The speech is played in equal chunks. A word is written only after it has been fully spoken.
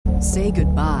Say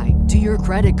goodbye to your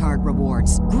credit card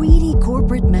rewards. Greedy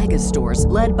corporate mega stores,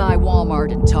 led by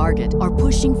Walmart and Target, are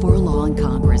pushing for a law in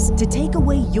Congress to take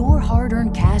away your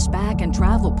hard-earned cash back and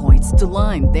travel points to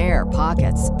line their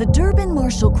pockets. The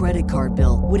Durbin-Marshall credit card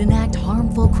bill would enact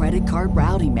harmful credit card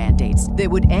routing mandates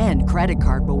that would end credit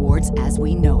card rewards as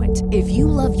we know it. If you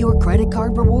love your credit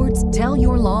card rewards, tell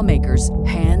your lawmakers,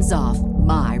 hands off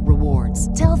my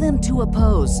rewards. Tell them to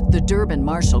oppose the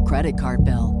Durbin-Marshall credit card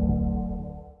bill.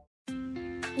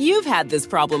 You've had this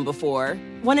problem before.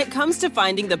 When it comes to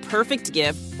finding the perfect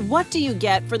gift, what do you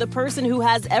get for the person who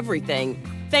has everything?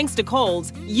 Thanks to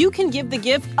Kohl's, you can give the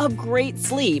gift a great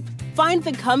sleep. Find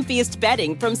the comfiest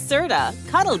bedding from Serta,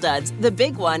 Cuddle Duds, The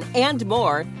Big One, and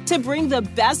more to bring the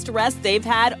best rest they've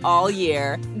had all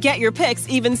year. Get your picks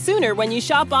even sooner when you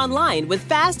shop online with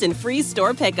fast and free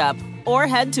store pickup, or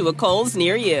head to a Kohl's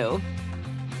near you.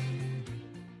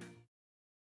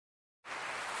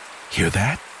 Hear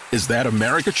that? Is that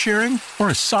America cheering or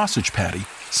a sausage patty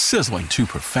sizzling to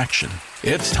perfection?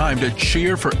 It's time to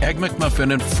cheer for Egg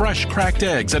McMuffin and fresh cracked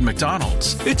eggs at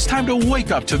McDonald's. It's time to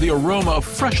wake up to the aroma of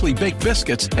freshly baked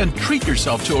biscuits and treat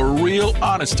yourself to a real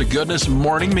honest-to-goodness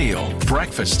morning meal.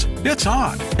 Breakfast, it's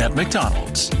on at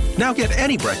McDonald's. Now get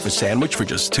any breakfast sandwich for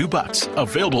just $2.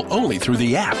 Available only through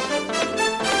the app.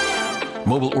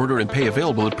 Mobile order and pay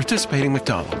available at participating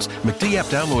McDonald's. McD app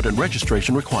download and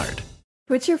registration required.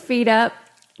 Put your feet up,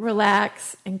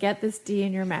 relax, and get this D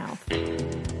in your mouth.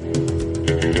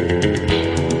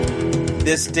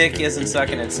 This dick isn't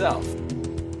sucking itself.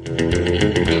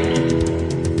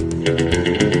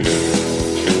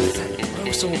 That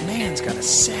gross old man's got a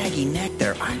saggy neck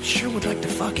there. I sure would like to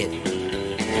fuck it.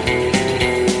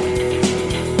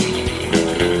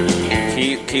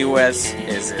 Key West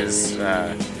is as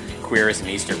queer as an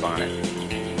Easter bonnet.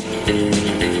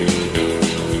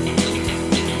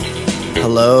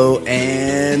 Hello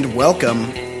and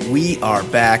welcome. We are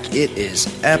back. It is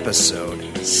episode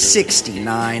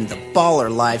 69, the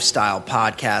Baller Lifestyle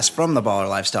podcast from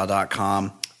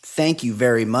theballerlifestyle.com. Thank you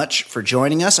very much for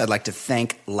joining us. I'd like to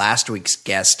thank last week's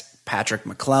guest, Patrick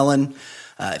McClellan.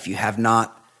 If you have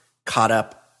not caught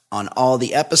up on all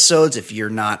the episodes, if you're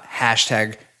not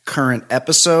hashtag current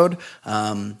episode,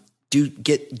 do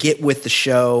get with the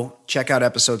show. Check out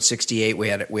episode 68. We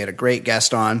had a great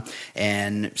guest on,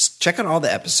 and check out all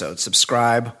the episodes.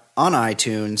 Subscribe on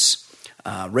iTunes,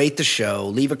 rate the show,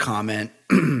 leave a comment.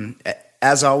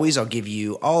 As always, I'll give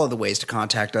you all of the ways to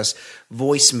contact us.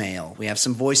 Voicemail. We have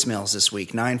some voicemails this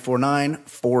week.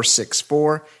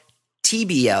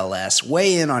 949-464-TBLS.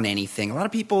 Weigh in on anything. A lot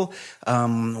of people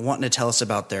wanting to tell us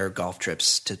about their golf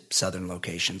trips to southern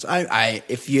locations.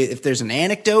 If there's an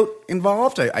anecdote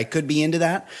involved, I could be into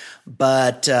that.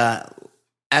 But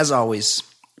as always,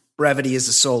 brevity is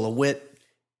the soul of wit.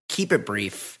 Keep it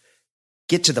brief.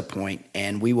 Get to the point,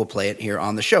 and we will play it here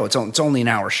on the show. It's only an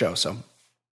hour show, so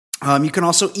you can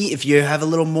also if you have a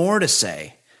little more to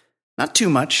say. Not too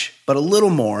much, but a little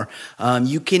more.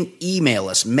 You can email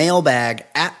us,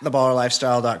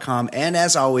 mailbag@theballerlifestyle.com. And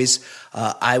as always,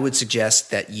 I would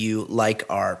suggest that you like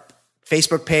our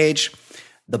Facebook page,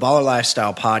 The Baller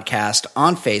Lifestyle Podcast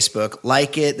on Facebook.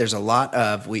 Like it. There's a lot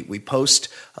of, we post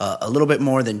a little bit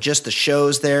more than just the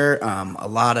shows there. A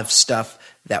lot of stuff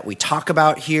that we talk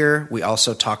about here, we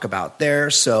also talk about there.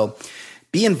 So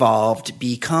be involved,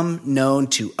 become known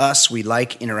to us. We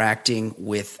like interacting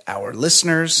with our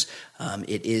listeners.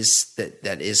 It is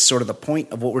that is sort of the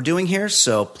point of what we're doing here.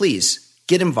 So please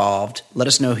get involved. Let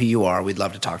us know who you are. We'd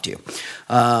love to talk to you.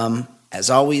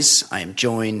 As always, I am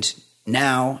joined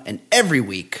now and every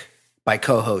week by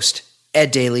co-host Ed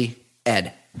Daly.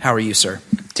 Ed, how are you, sir?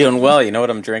 Doing well. You know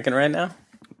what I'm drinking right now?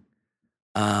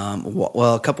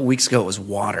 Well, a couple weeks ago it was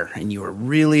water, and you were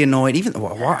really annoyed.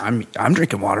 I'm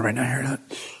drinking water right now. Hear that?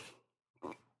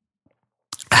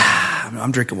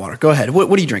 I'm drinking water. Go ahead.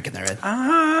 What are you drinking there, Ed?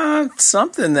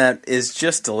 Something that is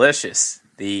just delicious.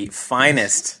 The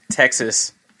finest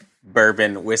Texas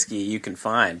bourbon whiskey you can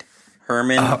find.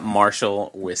 Herman Marshall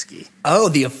Whiskey. Oh,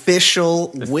 the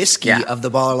official whiskey of the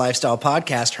Baller Lifestyle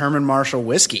Podcast, Herman Marshall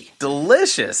Whiskey.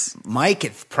 Delicious.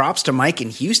 Mike, props to Mike in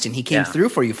Houston. He came through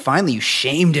for you. Finally, you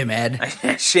shamed him, Ed.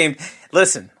 Shamed.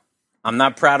 Listen, I'm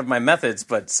not proud of my methods,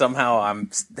 but somehow I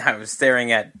was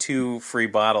staring at 2 free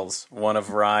bottles, one of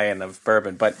rye and of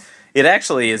bourbon. But it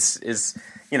actually is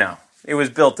it was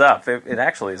built up. It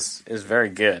actually is very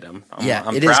good. I'm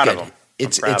proud of them.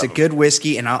 It's a good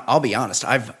whiskey, and I'll be honest.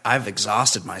 I've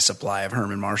exhausted my supply of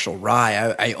Herman Marshall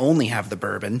rye. I only have the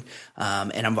bourbon,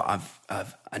 and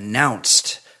I've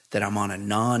announced that I'm on a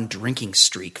non-drinking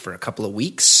streak for a couple of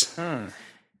weeks,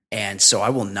 and so I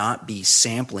will not be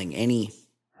sampling any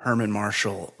Herman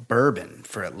Marshall bourbon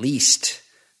for at least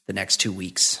the next 2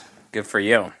 weeks. Good for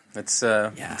you. It's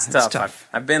tough.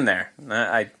 I've been there.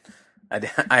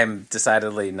 I'm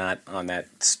decidedly not on that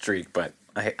streak, but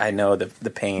I know the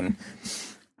pain.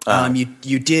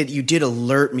 You did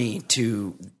alert me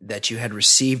to that you had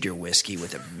received your whiskey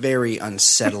with a very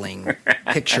unsettling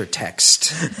picture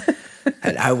text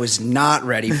that I was not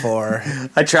ready for.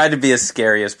 I tried to be as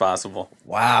scary as possible.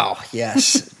 Wow.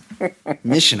 Yes.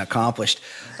 Mission accomplished.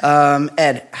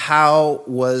 Ed, how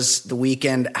was the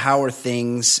weekend? How are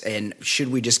things? And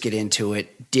should we just get into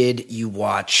it? Did you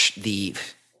watch the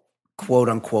quote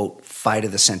unquote fight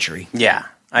of the century? Yeah,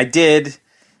 I did.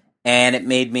 And it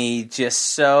made me just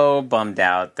so bummed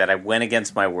out that I went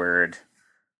against my word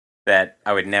that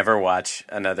I would never watch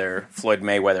another Floyd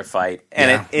Mayweather fight.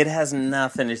 And it has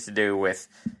nothing to do with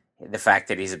the fact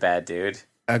that he's a bad dude.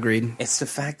 Agreed. It's the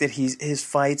fact that his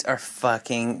fights are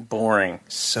fucking boring.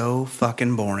 So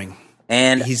fucking boring.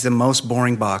 And he's the most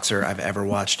boring boxer I've ever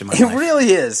watched in my life. He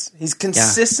really is. He's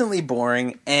consistently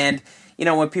boring. And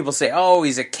when people say, "Oh,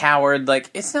 he's a coward," like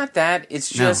it's not that. It's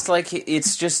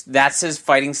just that's his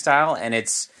fighting style, and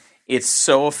it's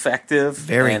so effective.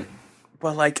 Very.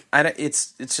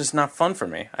 It's just not fun for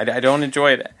me. I don't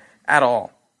enjoy it at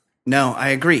all. No, I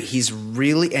agree. He's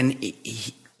really, and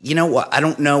you know what? I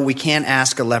don't know. We can't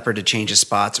ask a leopard to change his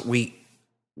spots.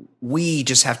 We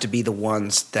just have to be the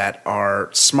ones that are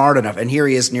smart enough. And here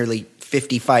he is, nearly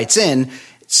 50 fights in,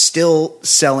 still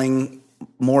selling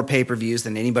more pay-per-views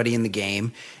than anybody in the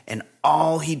game, and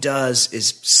all he does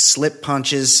is slip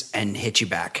punches and hit you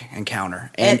back and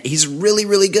counter. And he's really,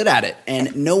 really good at it. And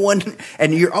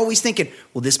and you're always thinking,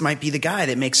 well, this might be the guy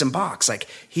that makes him box. Like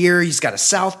here, he's got a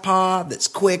southpaw that's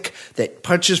quick, that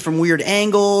punches from weird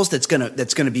angles, that's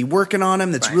gonna be working on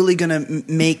him, that's really gonna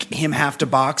make him have to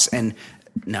box. And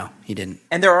no, he didn't.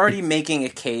 And they're already making a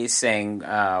case saying,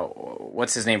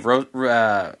 what's his name?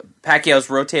 Pacquiao's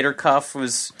rotator cuff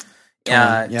was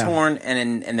torn,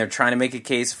 and they're trying to make a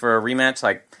case for a rematch.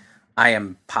 Like, I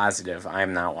am positive I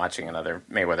am not watching another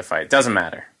Mayweather fight. Doesn't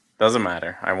matter.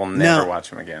 I will never watch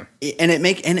him again. And it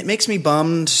makes me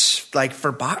bummed. Like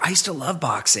I used to love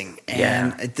boxing,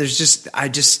 and I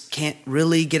just can't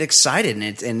really get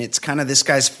excited, and it's kind of this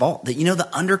guy's fault that the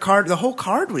undercard, the whole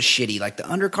card was shitty. Like the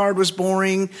undercard was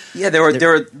boring. Yeah, there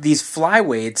were these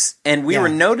flyweights, and we were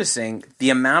noticing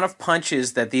the amount of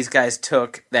punches that these guys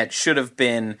took that should have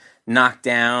been knocked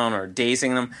down or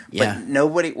dazing them, but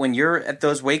nobody, when you're at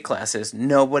those weight classes,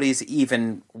 nobody's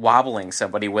even wobbling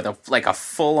somebody with a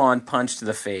full-on punch to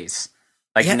the face.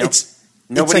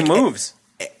 Nobody moves.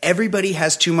 Everybody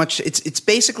has too much. It's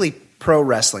basically pro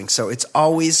wrestling, so it's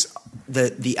always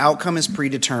the outcome is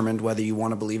predetermined, whether you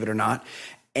want to believe it or not.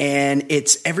 And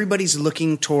everybody's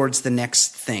looking towards the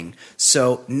next thing.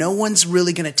 So no one's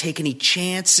really going to take any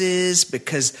chances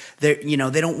because they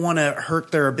don't want to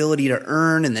hurt their ability to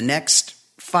earn in the next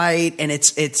fight. And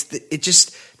it's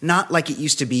just not like it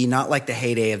used to be, not like the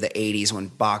heyday of the 80s when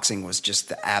boxing was just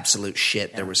the absolute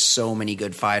shit. Yeah. There were so many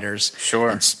good fighters.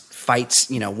 Sure. And fights,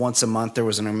 once a month there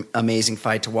was an amazing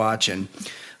fight to watch. And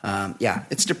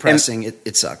it's depressing.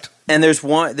 It sucked. And there's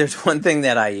one thing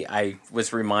that I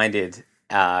was reminded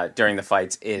during the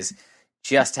fights is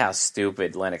just how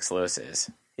stupid Lennox Lewis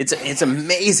is. It's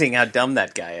amazing how dumb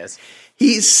that guy is.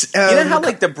 He's how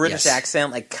the British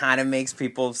accent kind of makes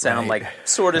people sound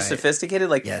sort of sophisticated.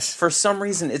 For some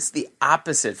reason it's the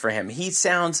opposite for him. He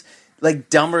sounds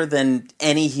dumber than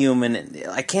any human.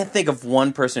 I can't think of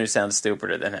one person who sounds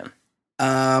stupider than him.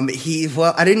 I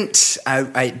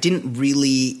didn't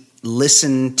really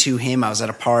listen to him. I was at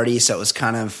a party, so it was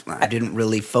I didn't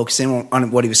really focus in on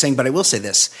what he was saying, but I will say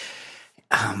this.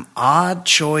 Odd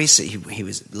choice. He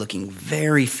was looking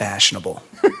very fashionable.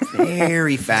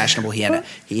 Very fashionable.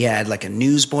 He had like a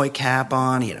newsboy cap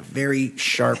on. He had a very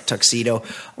sharp tuxedo.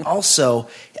 Also,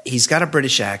 he's got a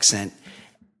British accent,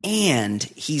 and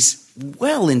he's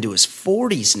well into his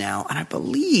 40s now, and I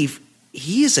believe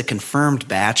he is a confirmed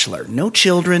bachelor. No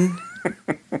children.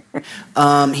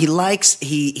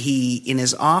 He in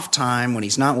his off time when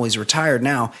he's retired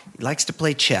now, he likes to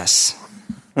play chess.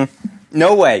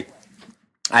 No way.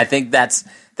 I think that's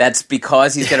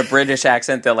because he's got a British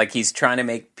accent that he's trying to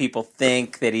make people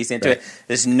think that he's into it.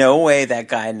 There's no way that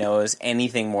guy knows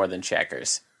anything more than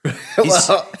checkers.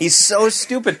 He's so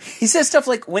stupid. He says stuff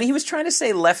like when he was trying to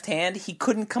say left hand, he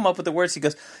couldn't come up with the words. He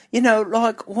goes,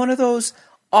 like one of those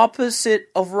opposite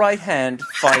of right hand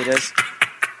fighters.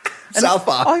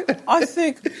 Southpaw. I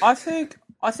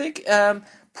think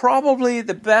probably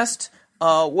the best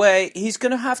way he's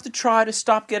going to have to try to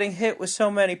stop getting hit with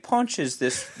so many punches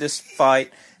this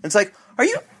fight. And it's like, are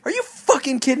you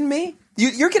fucking kidding me?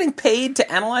 You're getting paid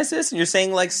to analyze this, and you're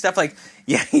saying like stuff like,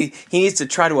 yeah, he needs to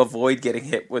try to avoid getting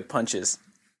hit with punches.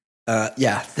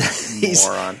 Yeah,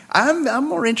 Moron. I'm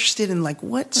more interested in like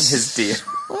what's His deal.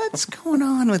 What's going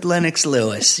on with Lennox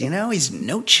Lewis? You know, he's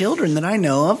no children that I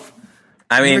know of.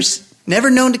 I mean, never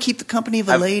known to keep the company of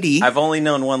a lady. I've only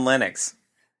known one Lennox.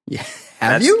 Yeah,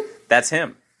 have you? That's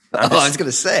him. I was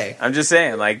gonna say. I'm just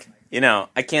saying, like, you know,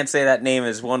 I can't say that name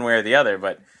is one way or the other,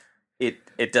 but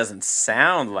it doesn't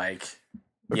sound like,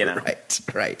 you know,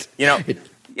 right.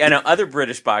 You know, other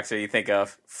British boxer you think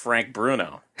of, Frank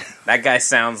Bruno. That guy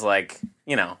sounds like,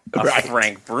 you know,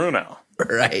 Frank Bruno.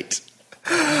 Right.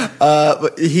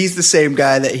 But he's the same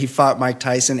guy that he fought Mike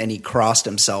Tyson and he crossed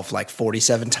himself like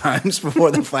 47 times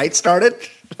before the fight started.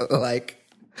 Like,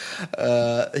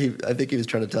 I think he was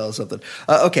trying to tell us something.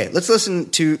 Okay, let's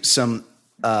listen to some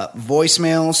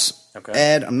voicemails. Okay.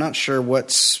 Ed, I'm not sure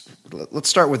let's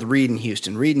start with Reed in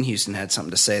Houston. Reed in Houston had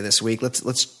something to say this week. Let's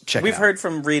check it out. We've heard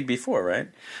from Reed before, right?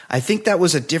 I think that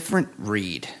was a different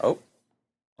Reed. Oh.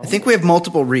 I think we have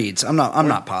multiple Reeds. I'm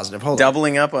not positive. Hold on.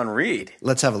 Doubling up on Reed.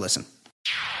 Let's have a listen.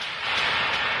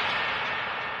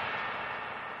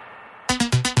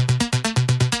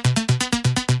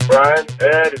 Brian,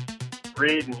 Ed, it's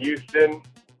Reed in Houston.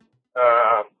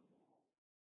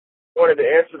 Wanted to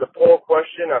answer the poll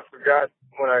question. I forgot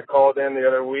when I called in the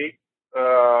other week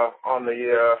on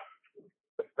the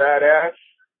fat ass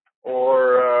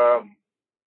or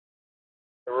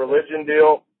the religion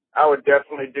deal. I would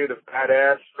definitely do the fat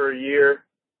ass for a year.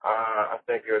 I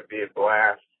think it would be a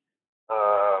blast.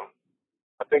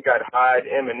 I think I'd hide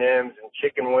M&Ms and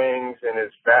chicken wings in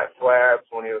his fat slabs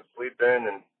when he was sleeping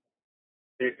and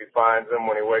see if he finds them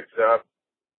when he wakes up.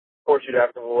 Of course, you'd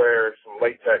have to wear some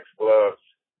latex gloves.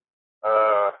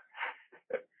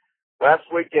 Last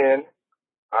weekend,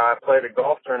 I played a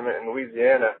golf tournament in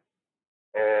Louisiana,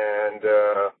 and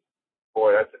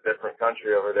boy, that's a different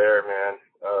country over there, man.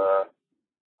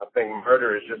 I think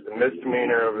murder is just a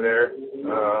misdemeanor over there,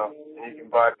 and you can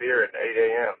buy beer at 8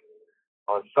 a.m.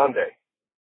 on Sunday.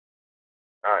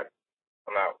 All right,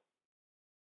 I'm out.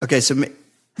 Okay, so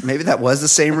maybe that was the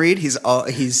same Reed. He's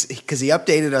because he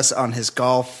updated us on his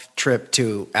golf trip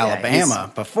to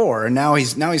Alabama before, and now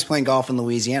he's playing golf in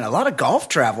Louisiana. A lot of golf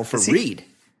travel for Reed.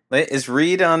 Is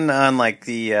Reed on like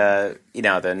the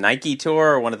the Nike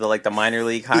tour or one of the minor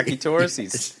league hockey tours?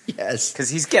 Yes, because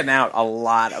he's getting out a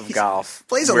lot of golf.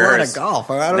 Plays a lot of golf.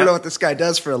 I don't know what this guy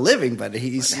does for a living, but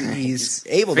he's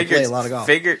able to play a lot of golf.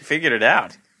 Figured it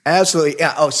out. Absolutely.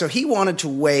 Yeah. Oh, so he wanted to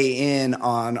weigh in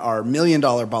on our $1 Million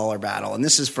Baller Battle, and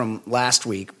this is from last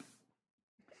week.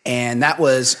 And that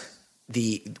was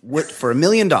for $1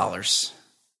 million,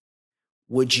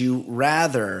 would you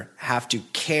rather have to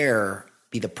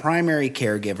be the primary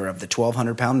caregiver of the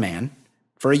 1,200-pound man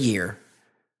for a year,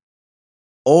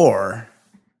 or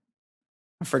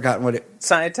I've forgotten what it...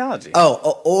 Scientology.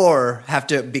 Oh, or have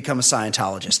to become a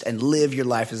Scientologist and live your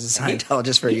life as a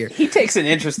Scientologist for a year. He takes an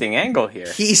interesting angle here.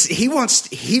 He really...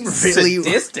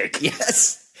 Sadistic.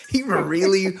 Yes. He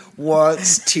really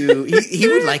wants to... He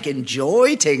would,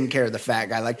 enjoy taking care of the fat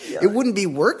guy. It wouldn't be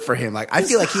work for him. I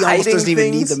feel like he almost doesn't even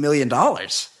need the $1 million.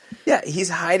 Yeah, he's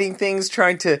hiding things,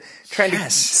 trying to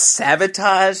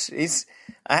sabotage.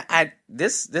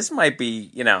 This might be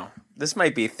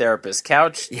therapist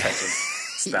couch type of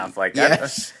stuff like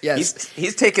that. Yes.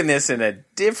 He's taking this in a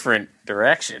different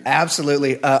direction.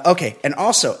 Absolutely. Okay, and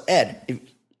also Ed,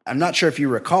 I'm not sure if you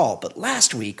recall, but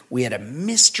last week we had a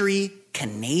mystery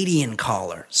Canadian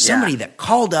caller, somebody that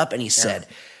called up and he said,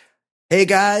 "Hey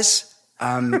guys,"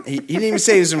 he didn't even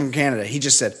say he was from Canada. He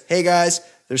just said, "Hey guys,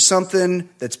 there's something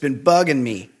that's been bugging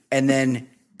me," and then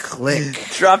click.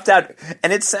 Dropped out.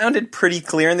 And it sounded pretty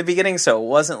clear in the beginning, so it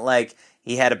wasn't like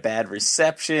he had a bad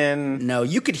reception. No,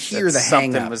 you could hear the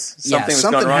hang-up. Something was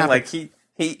going wrong. Happened.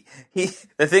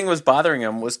 The thing was bothering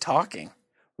him was talking.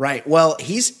 Right. Well,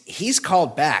 he's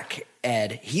called back,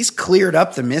 Ed. He's cleared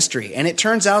up the mystery, and it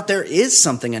turns out there is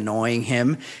something annoying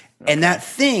him, and that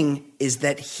thing is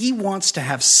that he wants to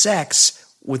have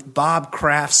sex with Bob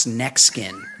Kraft's neck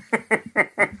skin.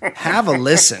 Have a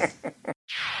listen.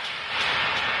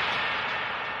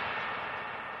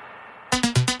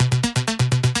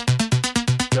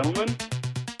 Gentlemen,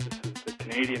 this is the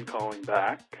Canadian calling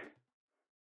back.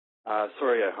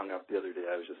 Sorry I hung up the other day.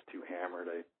 I was just too hammered.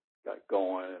 I got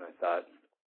going and I thought,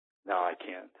 no, I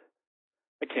can't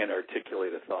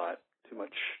articulate a thought. Too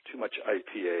much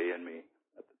IPA in me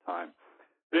at the time.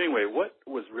 But anyway, what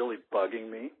was really bugging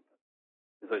me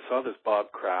is I saw this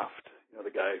Bob Kraft, the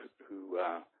guy who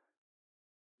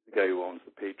owns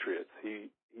the Patriots. He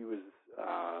was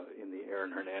in the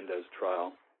Aaron Hernandez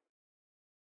trial,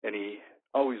 and he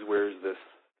always wears this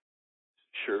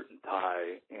shirt and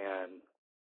tie, and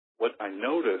what I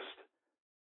noticed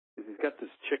is he's got this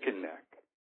chicken neck.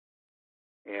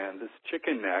 And this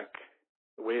chicken neck,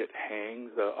 the way it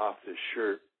hangs off his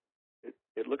shirt,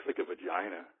 it looks like a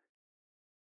vagina.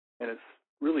 And it's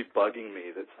really bugging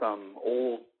me that some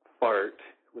old fart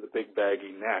with a big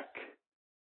baggy neck,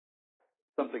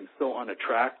 something so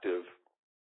unattractive,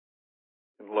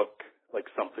 can look like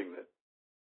something that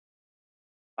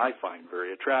I find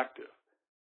very attractive.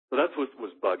 So that's what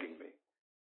was bugging me.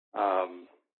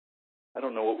 I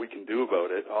don't know what we can do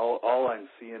about it. All I'm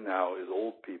seeing now is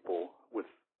old people with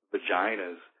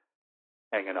vaginas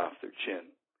hanging off their chin.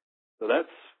 So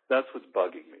that's what's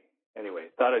bugging me. Anyway,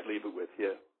 thought I'd leave it with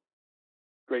you.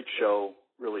 Great show.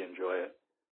 Really enjoy it.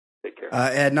 Take care.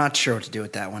 Ed, not sure what to do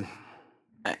with that one.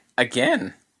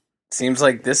 Again, seems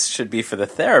like this should be for the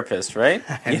therapist, right?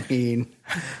 I mean,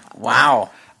 wow.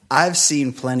 I've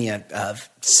seen plenty of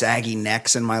saggy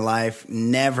necks in my life.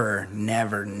 Never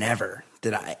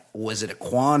was it a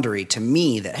quandary to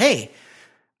me that, hey,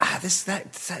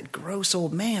 that gross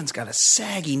old man's got a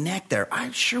saggy neck there.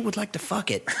 I sure would like to fuck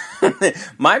it.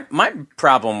 My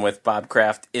problem with Bob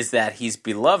Kraft is that he's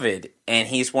beloved, and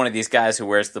he's one of these guys who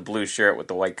wears the blue shirt with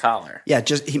the white collar. Yeah,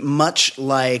 much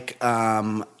like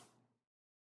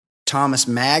Thomas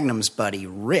Magnum's buddy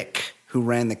Rick, who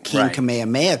ran the King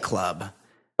Kamehameha Club.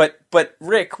 But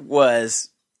Rick was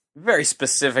very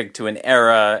specific to an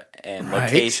era and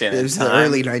location. It was the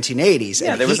early 1980s.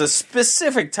 Yeah, there was a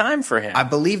specific time for him. I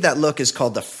believe that look is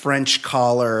called the French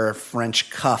collar, French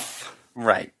cuff.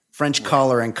 Right. French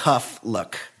collar and cuff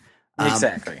look.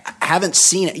 Exactly. I haven't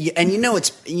seen it. And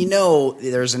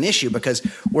there's an issue because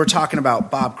we're talking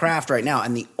about Bob Kraft right now,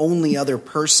 and the only other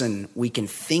person we can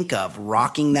think of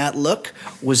rocking that look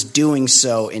was doing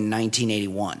so in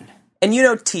 1981. And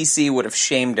TC would have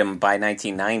shamed him by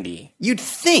 1990. You'd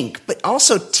think, but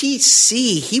also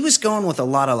TC, he was going with a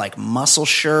lot of like muscle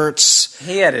shirts.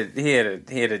 He had a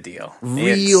deal.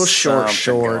 Real short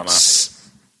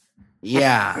shorts.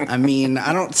 Yeah, I mean,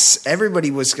 everybody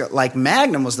was like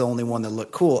Magnum was the only one that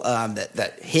looked cool.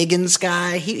 That Higgins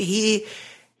guy, he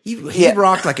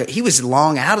rocked he was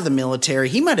long out of the military.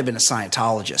 He might have been a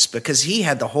Scientologist because he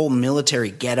had the whole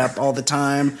military get up all the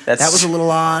time. That was a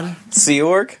little odd. Sea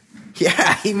Org?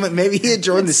 Yeah, maybe he had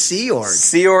joined the Sea Org.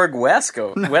 Sea Org West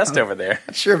over there.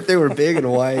 Not sure if they were big in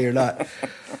Hawaii or not.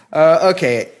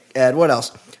 Okay, Ed, what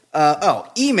else?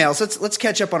 Emails. Let's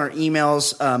catch up on our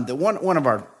emails. One of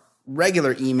our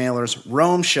regular emailers,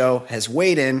 Rome Show, has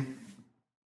weighed in,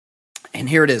 and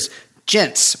here it is.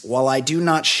 Gents, while I do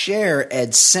not share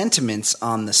Ed's sentiments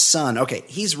on the sun, okay,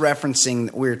 he's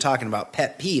referencing, we were talking about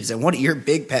pet peeves, and one of your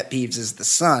big pet peeves is the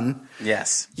sun.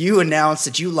 Yes. You announced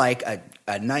that you like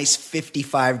a nice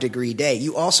 55-degree day.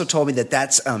 You also told me that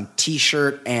that's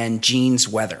T-shirt and jeans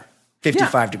weather,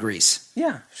 55 degrees.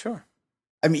 Yeah, sure.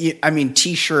 I mean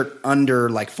T-shirt under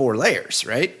like 4 layers,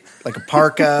 right? Like a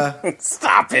parka,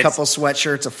 stop it. A couple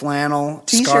sweatshirts, a flannel,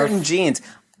 T-shirt scarf. and jeans.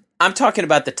 I'm talking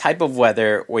about the type of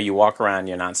weather where you walk around,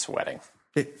 you're not sweating.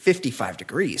 55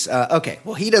 degrees. Okay.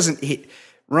 Well,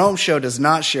 Rome Show does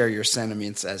not share your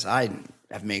sentiments, as I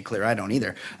have made clear. I don't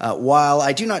either. While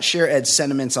I do not share Ed's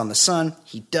sentiments on the sun,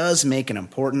 he does make an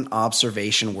important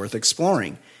observation worth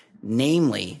exploring,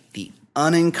 namely the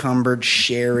unencumbered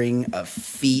sharing of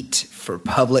feet for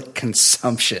public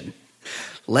consumption.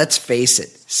 Let's face it,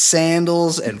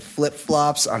 sandals and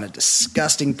flip-flops on a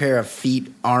disgusting pair of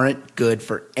feet aren't good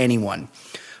for anyone.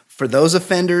 For those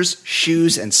offenders,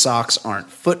 shoes and socks aren't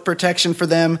foot protection for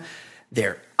them.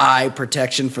 They're eye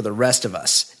protection for the rest of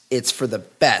us. It's for the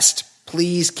best.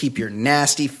 Please keep your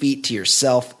nasty feet to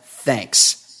yourself.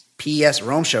 Thanks. P.S.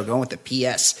 Rome Show going with the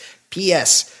P.S.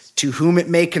 P.S. To whom it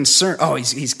may concern. Oh,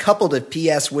 he's coupled a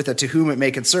P.S. with a to whom it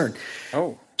may concern.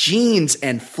 Oh. Jeans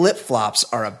and flip-flops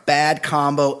are a bad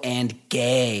combo and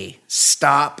gay.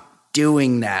 Stop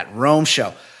doing that. Rome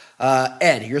Show.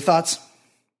 Ed, your thoughts?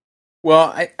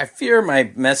 Well, I fear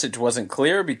my message wasn't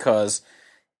clear because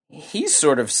he's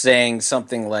sort of saying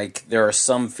something like there are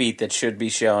some feet that should be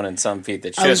shown and some feet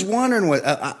that shouldn't. I was wondering what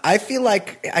I feel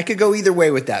like I could go either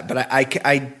way with that, but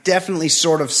I definitely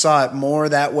sort of saw it more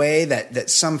that way, that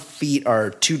some feet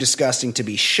are too disgusting to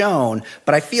be shown,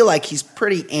 but I feel like he's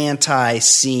pretty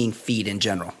anti-seeing feet in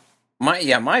general.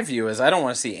 My view is I don't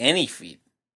want to see any feet.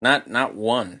 Not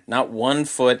one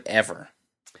foot ever.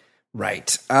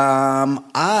 Right.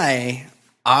 I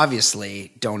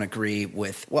obviously don't agree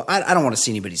with, well, I don't want to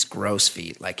see anybody's gross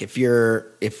feet. Like here's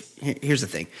the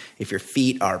thing. If your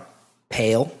feet are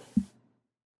pale,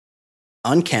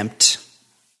 unkempt,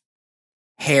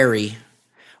 hairy,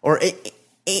 or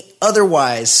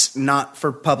otherwise not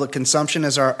for public consumption,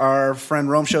 as our friend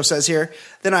Rome Show says here,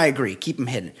 then I agree. Keep them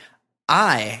hidden.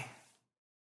 I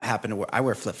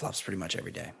wear flip-flops pretty much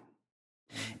every day.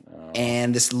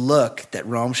 And this look that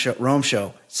Rome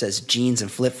Show says jeans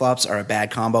and flip-flops are a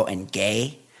bad combo and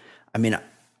gay. I mean,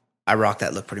 I rock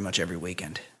that look pretty much every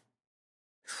weekend.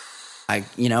 I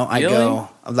go,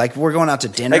 like, we're going out to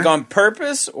dinner. Like on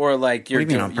purpose, or like you're what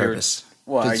do you mean on purpose?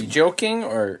 Well, are you joking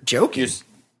or joking?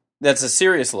 That's a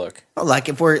serious look. Like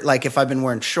if I've been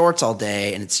wearing shorts all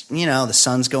day and it's, the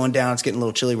sun's going down, it's getting a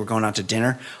little chilly, we're going out to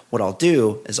dinner. What I'll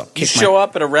do is show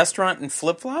up at a restaurant in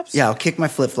flip-flops? Yeah, I'll kick my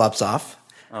flip-flops off.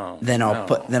 Oh, then I'll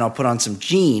put on some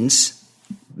jeans,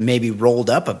 maybe rolled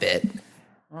up a bit.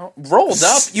 Oh, rolled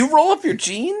up? You roll up your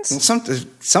jeans?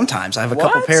 Sometimes I have a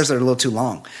couple pairs that are a little too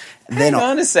long. Hang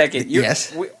on a second.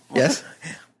 Yes.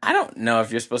 I don't know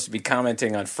if you're supposed to be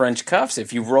commenting on French cuffs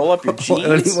if you roll up your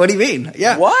jeans. What do you mean?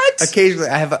 Yeah. What? Occasionally,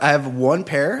 I have one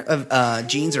pair of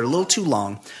jeans that are a little too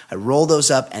long. I roll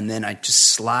those up and then I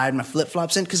just slide my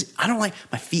flip-flops in because I don't like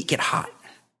my feet get hot.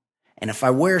 And if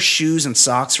I wear shoes and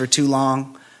socks for too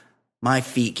long, my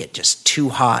feet get just too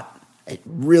hot. It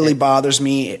really bothers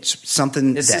me. It's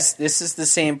something This is the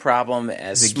same problem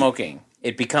as smoking.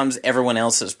 It becomes everyone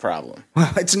else's problem.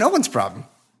 Well, it's no one's problem.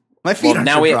 My feet aren't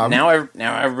your problem.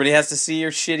 Now everybody has to see your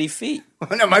shitty feet.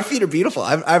 No, my feet are beautiful.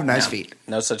 I have nice feet.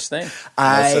 No such thing.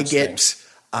 I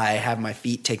have my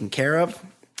feet taken care of.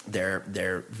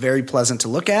 They're very pleasant to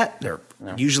look at. They're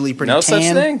usually pretty tan. No such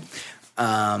thing.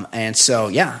 And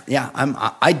so,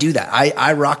 I do that.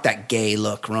 I rock that gay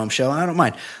look, Rome Show. I don't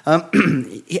mind.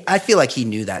 I feel like he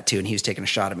knew that too, and he was taking a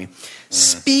shot at me.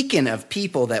 Speaking of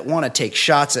people that want to take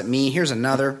shots at me, here's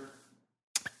another.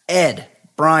 Ed,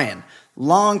 Brian,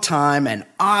 long time and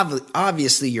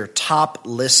obviously your top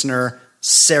listener,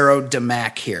 Saro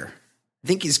DeMac here. I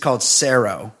think he's called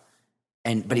Saro,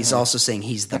 but he's also saying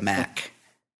he's the Mac,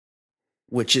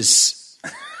 which is...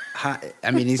 I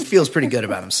mean, he feels pretty good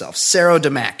about himself. Saro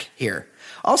DeMac here.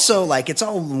 Also, it's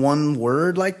all one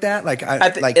word like that.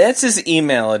 That's his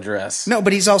email address. No,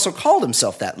 but he's also called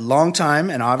himself that. Long time,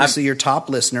 and obviously your top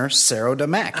listener, Saro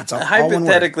DeMac. It's all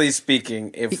hypothetically speaking,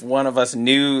 if one of us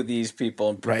knew these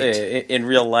people in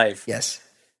real life, yes,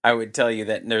 I would tell you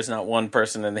that there's not one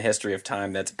person in the history of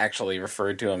time that's actually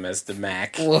referred to him as the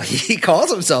Mac. Well, he calls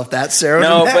himself that, Saro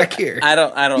DeMac here. I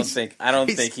don't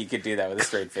think he could do that with a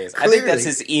straight face. Clearly. I think that's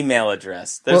his email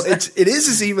address. It is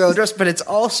his email address, but it's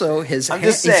also his.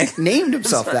 He's named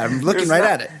himself that. I'm looking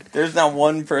at it. There's not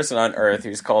one person on earth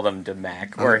who's called him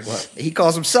DeMac. He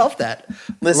calls himself that.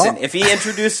 Listen, if he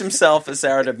introduced himself as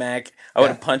Saro DeMac, I would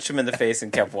have punched him in the face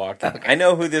and kept walking. Okay. I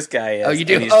know who this guy is. Oh, you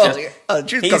do? The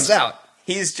truth comes out.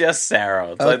 He's just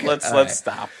Saro. Okay, let's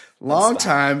stop. Long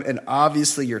time, and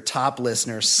obviously your top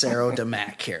listener, Saro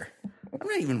DeMac here. I'm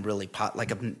not even really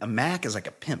a Mac is like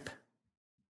a pimp.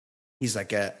 He's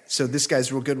like so this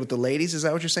guy's real good with the ladies. Is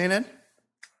that what you're saying, Ed?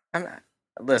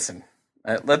 Listen,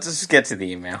 let's just get to the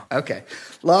email. Okay.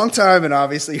 Long time, and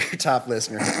obviously your top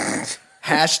listener.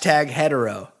 Hashtag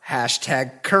hetero.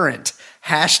 Hashtag current.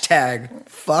 Hashtag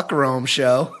fuck Rome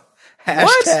Show.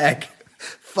 Hashtag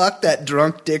fuck that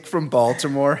drunk dick from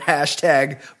Baltimore.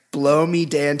 Hashtag blow me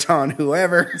Danton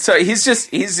whoever. So he's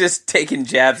just taking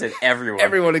jabs at everyone.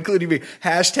 Everyone, including me.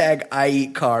 Hashtag I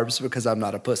eat carbs because I'm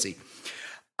not a pussy.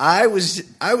 I was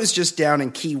just down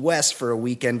in Key West for a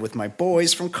weekend with my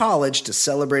boys from college to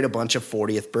celebrate a bunch of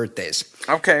 40th birthdays.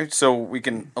 Okay, so we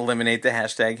can eliminate the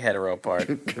hashtag hetero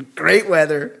part. Great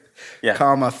weather,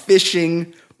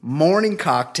 fishing, morning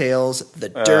cocktails, the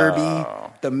Derby,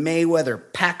 the Mayweather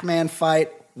Pac-Man fight.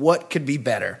 What could be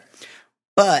better?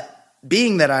 But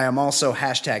being that I am also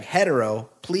hashtag hetero,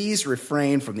 please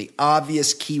refrain from the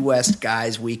obvious Key West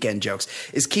guys weekend jokes.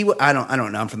 Is Key West? I don't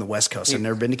know. I'm from the West Coast. I've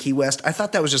never been to Key West. I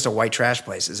thought that was just a white trash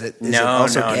place. Is it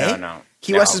also gay? No.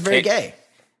 Key West is very gay.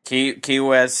 Key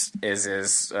West is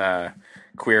as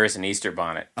queer as an Easter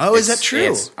bonnet. Oh, is that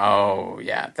true? Oh,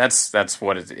 yeah. That's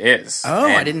what it is. Oh,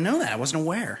 I didn't know that. I wasn't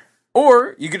aware.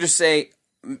 Or you could just say,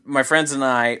 my friends and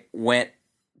I went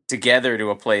together to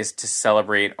a place to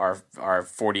celebrate our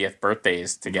 40th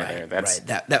birthdays together. Right.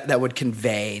 That would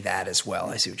convey that as well.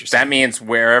 I see what you're saying. That means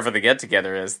wherever the get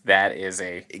together is, that is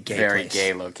a very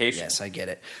gay location. Yes, I get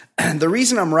it. The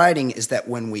reason I'm writing is that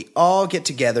when we all get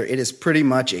together, it is pretty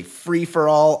much a free for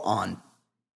all on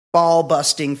ball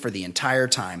busting for the entire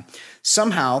time.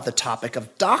 Somehow the topic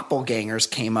of doppelgangers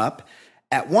came up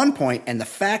at one point, and the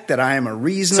fact that I am a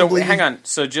reasonably hang on.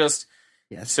 So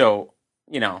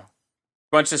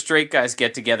Bunch of straight guys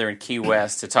get together in Key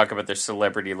West to talk about their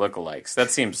celebrity lookalikes.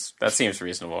 That seems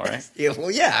reasonable, right? Yeah,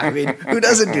 well, yeah. I mean, who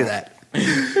doesn't do that?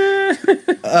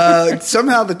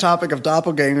 Somehow the topic of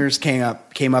doppelgangers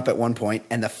came up at one point,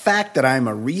 and the fact that I'm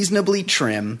a reasonably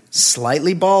trim,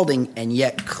 slightly balding, and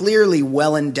yet clearly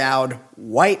well-endowed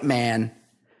white man.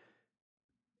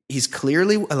 He's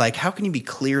clearly like, how can you be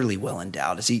clearly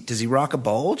well-endowed? Does he rock a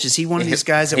bulge? Is he one of these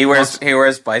guys that he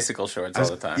wears bicycle shorts all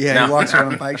the time? Yeah, no. He walks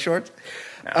around in bike shorts.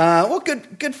 No. Well,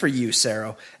 good for you,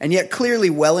 Sarah. And yet clearly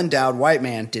well-endowed white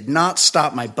man did not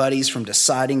stop my buddies from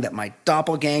deciding that my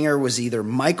doppelganger was either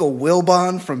Michael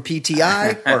Wilbon from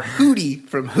PTI or Hootie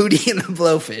from Hootie and the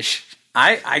Blowfish.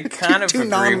 I kind of two agree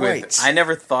non-whites. with. I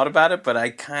never thought about it, but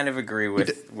I kind of agree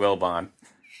with Wilbon.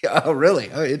 Oh, really?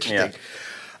 Oh, interesting. Yeah.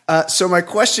 So my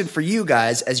question for you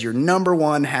guys, as your number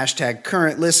one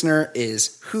 #current listener,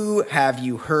 is who have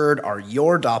you heard are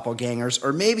your doppelgangers?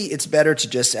 Or maybe it's better to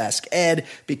just ask Ed,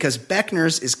 because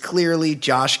Beckner's is clearly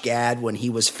Josh Gad when he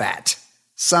was fat.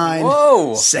 Signed,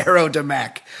 Whoa. Sarah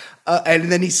DeMac. And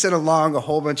then he sent along a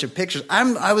whole bunch of pictures.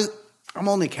 I'm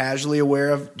only casually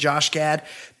aware of Josh Gad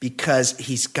because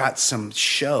he's got some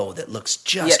show that looks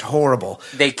just horrible.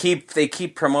 They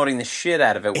keep promoting the shit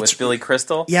out of it with Billy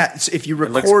Crystal. Yeah, so if you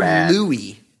record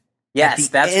Louie, yes,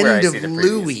 that's where I see the previews.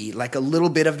 Louie, like a little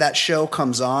bit of that show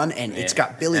comes on, and it's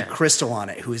got Billy Crystal on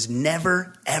it, who has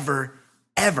never, ever,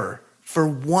 ever, for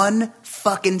one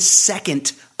fucking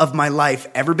second of my life,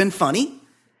 ever been funny.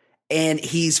 And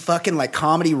he's fucking like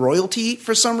comedy royalty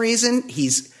for some reason.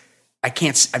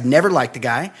 I've never liked the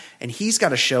guy, and he's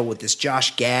got a show with this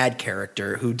Josh Gad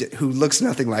character who looks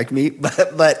nothing like me,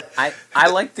 but I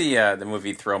like the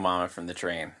movie Throw Mama from the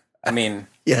Train. I mean,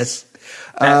 yes,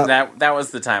 that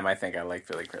was the time I think I liked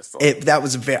Billy Crystal. I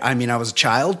was a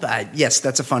child, but yes,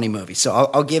 that's a funny movie, so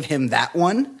I'll give him that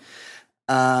one.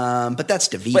 But that's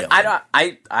DeVito. But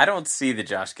I don't see the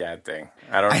Josh Gad thing.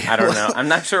 I don't know. I'm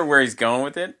not sure where he's going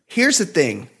with it. Here's the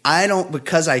thing.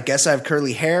 Because I guess I have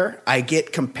curly hair, I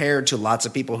get compared to lots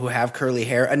of people who have curly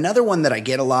hair. Another one that I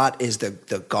get a lot is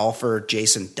the golfer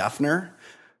Jason Duffner,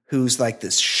 who's like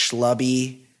this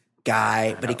schlubby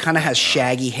guy, but he kind of has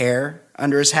shaggy hair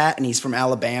under his hat, and he's from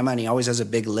Alabama, and he always has a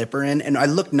big lipper in. And I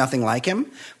look nothing like him,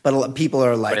 but people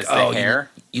are like, but it's the hair?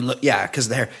 You look, yeah, because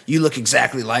the hair. You look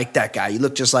exactly like that guy. You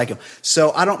look just like him.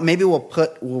 So maybe we'll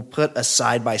put a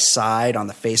side by side on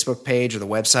the Facebook page or the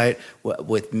website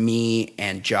with me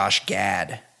and Josh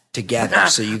Gad together.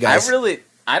 So you guys,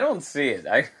 I don't see it.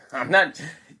 I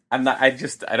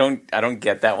don't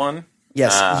get that one.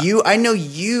 Yes, I know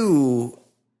you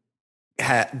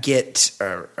get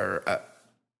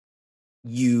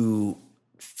you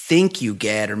think you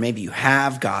get, or maybe you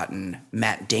have gotten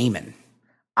Matt Damon.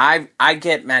 I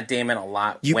get Matt Damon a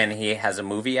lot when he has a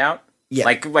movie out. Yeah.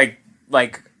 Like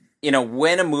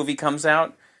when a movie comes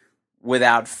out,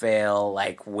 without fail,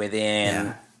 like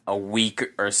within a week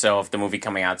or so of the movie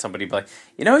coming out, somebody be like,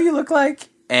 you look like,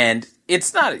 and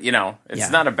it's not,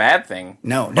 not a bad thing.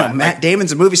 No, Matt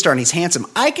Damon's a movie star and he's handsome.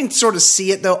 I can sort of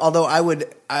see it though, although I would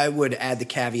add the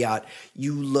caveat,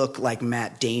 you look like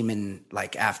Matt Damon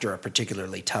like after a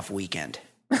particularly tough weekend.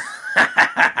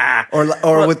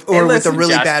 or with a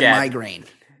really bad migraine.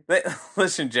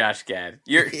 Listen, Josh Gad,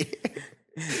 you're just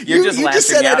lashing out. You just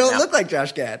said I don't now. Look like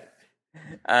Josh Gad.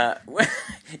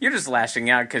 You're just lashing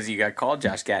out because you got called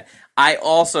Josh Gad. I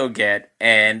also get,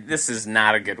 and this is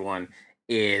not a good one,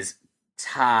 is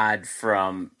Todd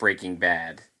from Breaking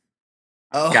Bad.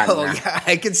 Oh, yeah,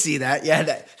 I can see that.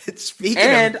 Yeah, speaking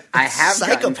of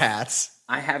psychopaths,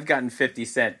 I have gotten 50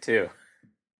 Cent too.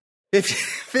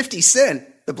 50 Cent,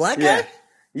 the black guy?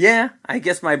 Yeah, I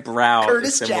guess my brow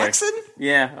Curtis is similar. Jackson?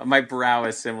 Yeah, my brow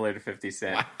is similar to 50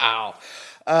 Cent. Wow.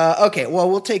 Okay, well,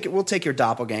 we'll take your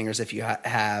doppelgangers if you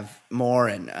have more.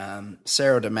 And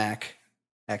Sarah DeMac,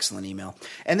 excellent email.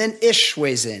 And then Ish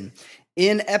weighs in.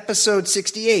 In episode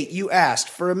 68, you asked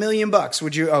for $1 million.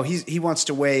 Would you? Oh, he wants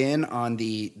to weigh in on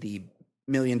the $1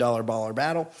 million baller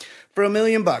battle. For $1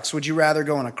 million, would you rather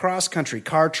go on a cross-country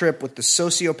car trip with the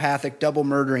sociopathic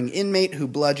double-murdering inmate who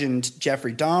bludgeoned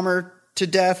Jeffrey Dahmer to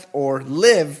death, or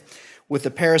live with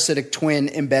a parasitic twin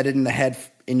embedded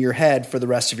in your head for the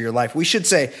rest of your life? We should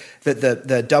say that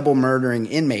the double-murdering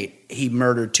inmate, he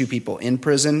murdered 2 people in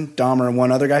prison, Dahmer and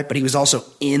one other guy, but he was also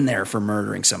in there for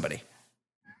murdering somebody.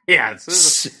 Yeah,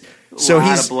 so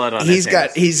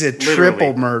he's a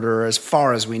triple murderer as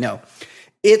far as we know.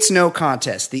 It's no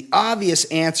contest. The obvious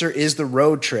answer is the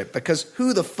road trip, because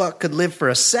who the fuck could live for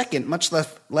a second, much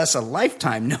less a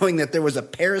lifetime, knowing that there was a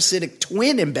parasitic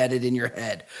twin embedded in your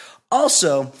head?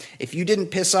 Also, if you didn't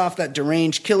piss off that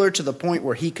deranged killer to the point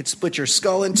where he could split your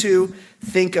skull in two,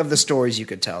 think of the stories you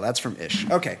could tell. That's from Ish.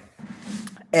 Okay.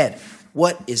 Ed,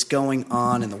 what is going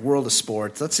on in the world of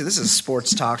sports? Let's see. This is a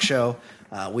sports talk show.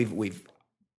 We've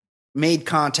made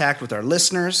contact with our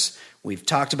listeners. We've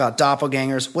talked about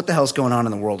doppelgangers. What the hell's going on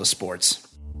in the world of sports?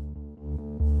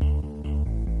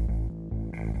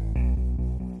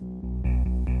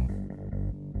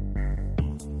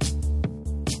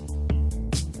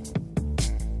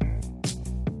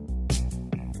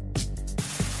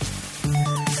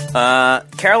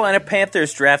 Carolina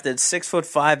Panthers drafted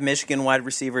 6'5" Michigan wide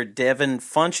receiver Devin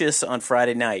Funchess on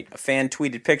Friday night. A fan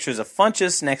tweeted pictures of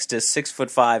Funchess next to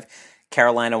 6'5"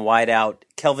 Carolina wideout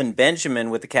Kelvin Benjamin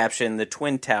with the caption, "The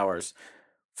Twin Towers."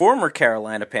 Former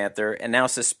Carolina Panther and now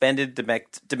suspended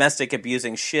domestic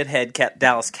abusing shithead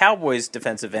Dallas Cowboys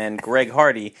defensive end Greg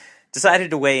Hardy decided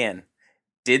to weigh in.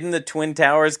 Didn't the Twin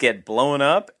Towers get blown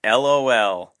up?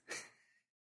 LOL.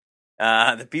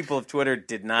 The people of Twitter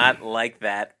did not like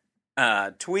that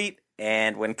tweet,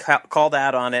 and when called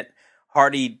out on it,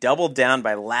 Hardy doubled down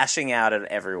by lashing out at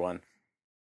everyone.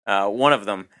 One of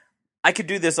them, "I could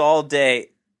do this all day,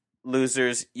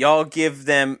 losers. Y'all give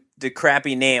them the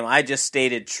crappy name. I just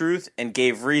stated truth and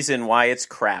gave reason why it's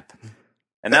crap."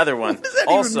 Another one. What does that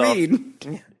also, even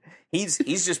mean?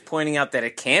 He's just pointing out that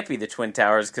it can't be the Twin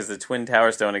Towers because the Twin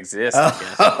Towers don't exist. I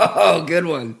guess. Oh, good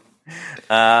one.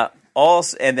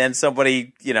 Also, and then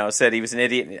somebody, said he was an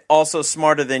idiot. Also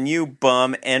smarter than you,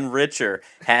 bum, and richer.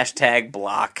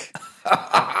 #block. Oh,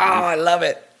 I love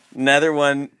it. Another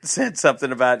one said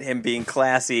something about him being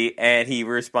classy, and he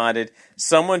responded,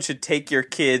 "Someone should take your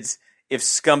kids if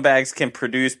scumbags can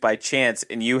produce by chance,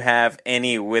 and you have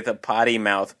any with a potty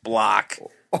mouth, block."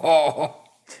 Oh.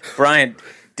 Brian,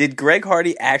 did Greg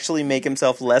Hardy actually make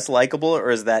himself less likable,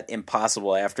 or is that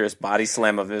impossible after his body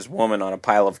slam of his woman on a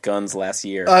pile of guns last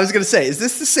year? I was going to say, is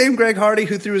this the same Greg Hardy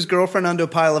who threw his girlfriend onto a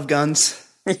pile of guns?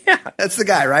 Yeah. That's the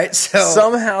guy, right? So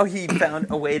somehow he found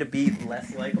a way to be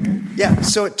less likable. Yeah,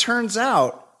 so it turns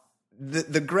out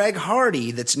the Greg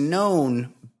Hardy that's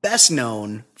best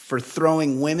known for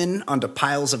throwing women onto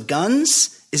piles of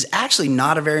guns is actually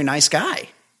not a very nice guy.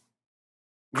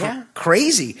 Yeah.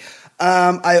 Crazy.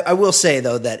 I will say,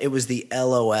 though, that it was the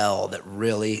LOL that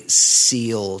really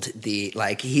sealed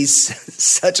he's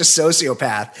such a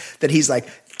sociopath that he's like,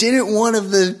 didn't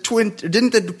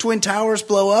the Twin Towers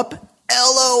blow up?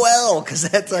 LOL, because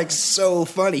that's like so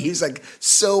funny. He's like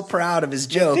so proud of his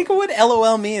joke. Think of what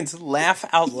LOL means. Laugh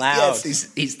out loud. Yes,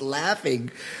 he's laughing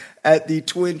at the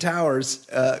Twin Towers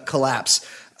collapse.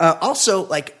 Also,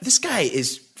 this guy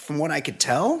is, from what I could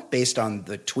tell, based on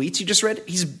the tweets you just read,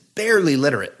 he's barely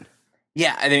literate.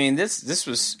 Yeah, I mean this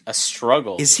was a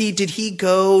struggle. Did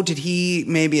he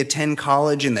maybe attend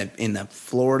college in the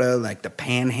Florida, the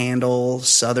Panhandle,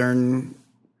 Southern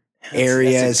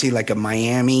area? Is he like a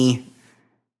Miami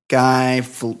guy,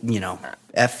 FSU?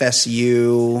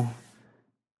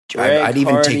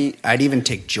 I'd even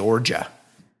take Georgia.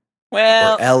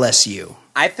 Well, or LSU.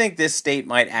 I think this state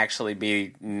might actually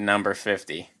be number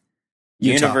 50.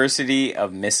 Utah. University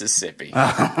of Mississippi.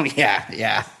 Oh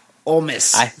yeah. Ole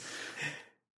Miss.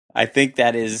 I think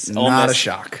that is not a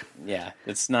shock. Yeah,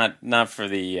 it's not for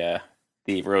the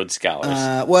Rhodes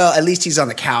Scholars. Well, at least he's on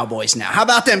the Cowboys now. How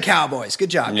about them Cowboys? Good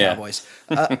job, Cowboys.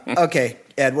 Okay,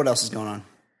 Ed, what else is going on?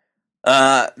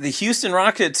 The Houston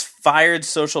Rockets fired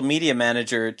social media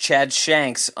manager Chad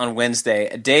Shanks on Wednesday,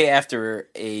 a day after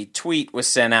a tweet was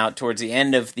sent out towards the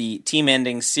end of the team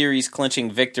series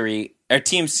clinching victory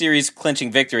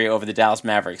over the Dallas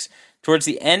Mavericks. Towards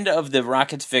the end of the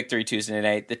Rockets' victory Tuesday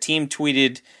night, the team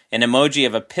tweeted an emoji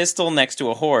of a pistol next to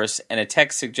a horse and a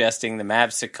text suggesting the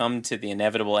Mavs succumbed to the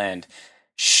inevitable end.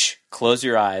 "Shh, close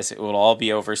your eyes. It will all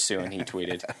be over soon," he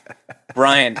tweeted.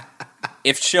 Brian,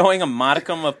 if showing a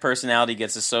modicum of personality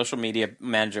gets a social media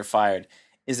manager fired,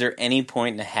 is there any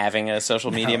point in having a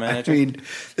social media manager? I mean,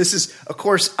 this is, of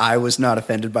course, I was not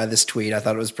offended by this tweet. I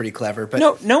thought it was pretty clever.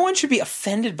 But no one should be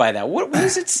offended by that. What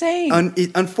is it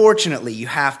saying? Unfortunately, you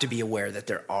have to be aware that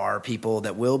there are people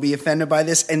that will be offended by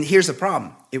this. And here's the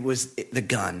problem. The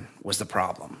gun was the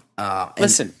problem.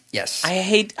 Listen, yes, I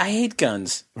hate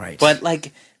guns. Right. But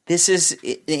this is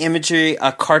the imagery,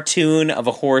 a cartoon of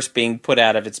a horse being put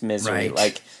out of its misery, right.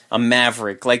 Like a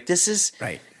maverick. This is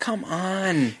right. Come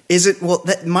on. Is it? Well,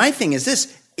 my thing is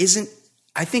this.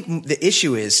 I think the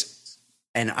issue is,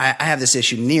 and I have this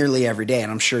issue nearly every day,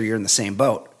 and I'm sure you're in the same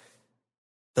boat,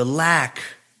 the lack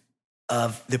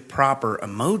of the proper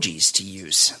emojis to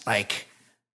use.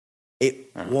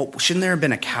 Well, shouldn't there have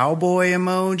been a cowboy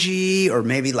emoji, or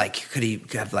maybe like could he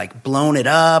have like blown it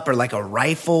up, or like a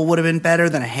rifle would have been better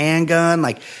than a handgun?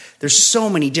 Like, there's so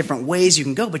many different ways you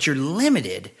can go, but you're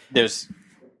limited. There's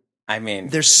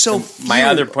so few. My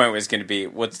other point was going to be,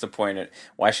 what's the point?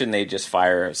 Why shouldn't they just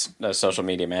fire a social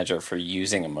media manager for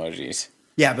using emojis?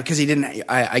 Yeah, because he didn't.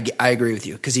 I agree with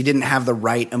you, because he didn't have the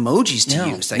right emojis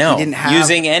to use. Like, no, he didn't have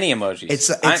using any emojis.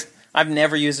 It's I've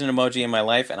never used an emoji in my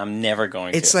life, and I'm never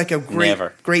going to. It's like a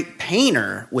great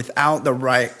painter without the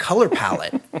right color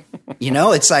palette.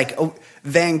 It's like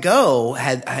Van Gogh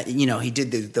had, he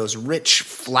did those rich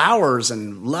flowers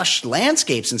and lush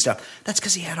landscapes and stuff. That's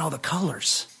because he had all the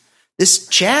colors. This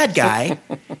Chad guy,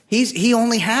 he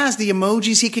only has the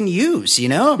emojis he can use.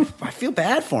 I feel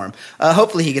bad for him.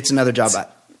 Hopefully, he gets another job.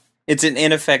 It's an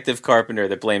ineffective carpenter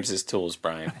that blames his tools,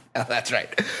 Brian. Oh, that's right.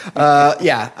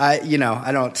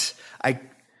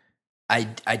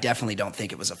 I definitely don't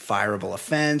think it was a fireable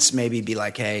offense. Maybe be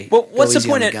like, hey, well, what's the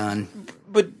point? Gun.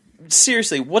 But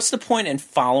seriously, what's the point in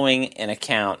following an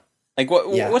account? Like,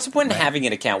 what's the point in having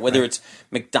an account, whether it's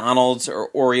McDonald's or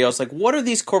Oreos? Like, what are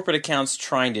these corporate accounts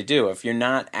trying to do? If you're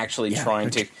not actually trying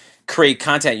to create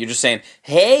content, you're just saying,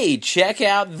 hey, check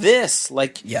out this.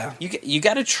 Like, you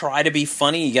got to try to be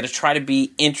funny. You got to try to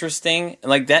be interesting.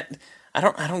 Like that. I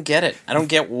don't get it. I don't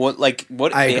get what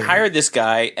they hired this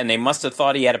guy, and they must have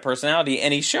thought he had a personality,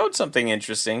 and he showed something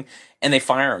interesting, and they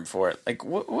fire him for it. Like,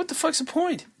 what the fuck's the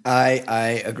point?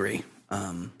 I agree.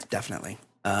 Definitely.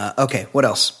 Okay, what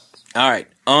else? All right.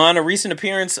 On a recent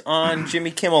appearance on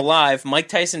Jimmy Kimmel Live, Mike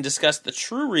Tyson discussed the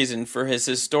true reason for his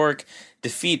historic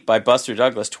defeat by Buster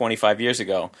Douglas 25 years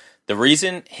ago. The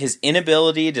reason? His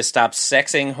inability to stop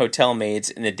sexing hotel maids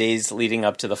in the days leading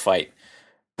up to the fight.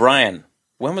 Brian,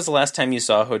 when was the last time you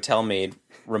saw a hotel maid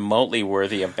remotely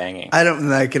worthy of banging? I don't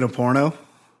like in a porno.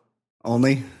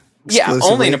 Only? Yeah,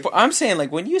 only in a porno. I'm saying,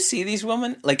 like, when you see these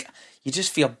women, like, you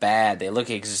just feel bad. They look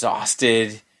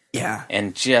exhausted. Yeah.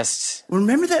 And just...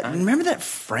 Remember that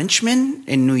Frenchman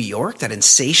in New York? That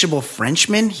insatiable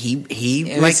Frenchman? He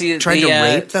tried to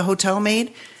rape the hotel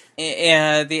maid?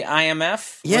 The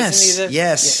IMF?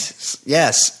 Yes.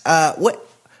 What...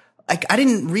 I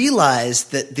didn't realize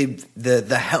that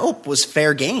the help was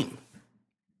fair game.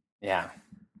 Yeah.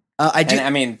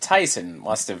 Tyson in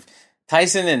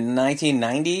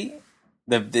 1990,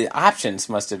 the options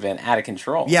must have been out of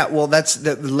control. Yeah, well, that's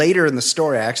later in the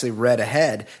story. I actually read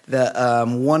ahead. There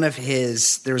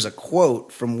was a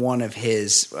quote from one of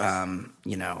his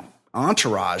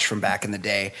entourage from back in the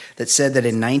day that said that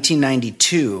in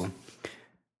 1992.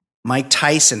 Mike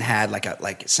Tyson had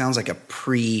it sounds like a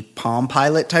pre-Palm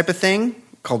Pilot type of thing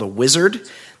called a wizard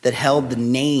that held the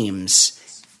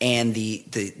names and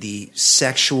the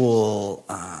sexual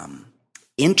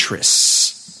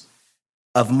interests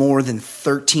of more than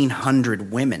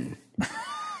 1,300 women.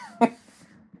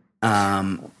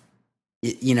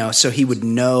 So he would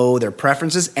know their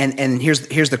preferences. And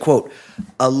here's the quote: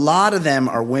 "A lot of them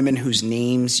are women whose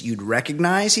names you'd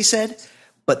recognize," he said,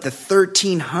 "but the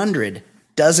 1,300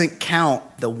 doesn't count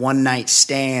the one-night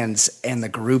stands and the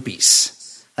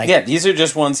groupies." These are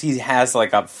just ones he has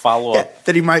like a follow-up.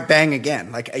 That he might bang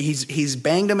again. Like he's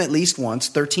banged them at least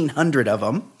once, 1,300 of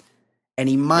them, and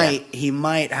he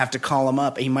might have to call them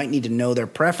up. He might need to know their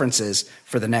preferences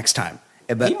for the next time.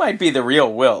 But he might be the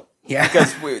real Wilt. Yeah.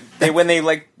 Because when they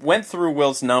went through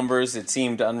Wilt's numbers, it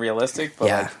seemed unrealistic,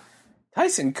 but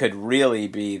Tyson could really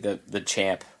be the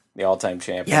champ. The all-time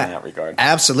champ in that regard.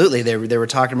 Absolutely. They were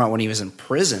talking about when he was in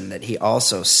prison that he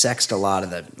also sexed a lot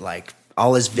of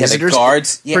all his visitors. The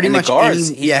guards. Yeah, pretty much the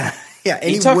guards.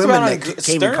 Any women that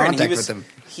came in contact with him.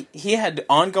 He had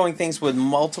ongoing things with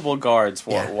multiple guards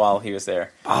while he was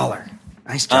there. Baller.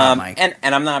 Nice job, Mike. And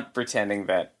I'm not pretending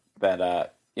that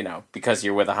because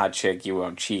you're with a hot chick, you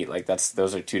won't cheat. Like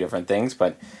those are two different things.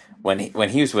 But when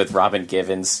he was with Robin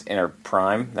Givens in her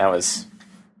prime,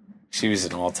 she was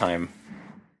an all-time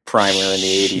primer in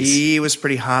the 80s. She was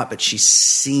pretty hot, but she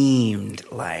seemed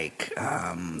like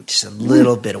just a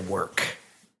little bit of work.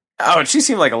 Oh, she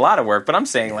seemed like a lot of work, but I'm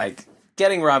saying like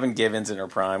getting Robin Givens in her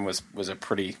prime was a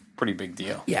pretty big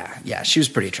deal. Yeah, she was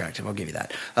pretty attractive. I'll give you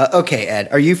that. Okay, Ed,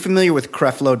 are you familiar with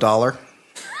Creflo Dollar?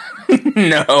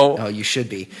 No. Oh, you should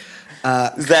be.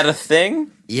 Is that a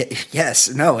thing?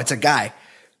 Yes. No, it's a guy.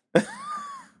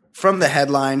 From the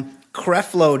headline,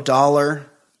 Creflo Dollar,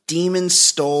 demons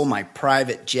stole my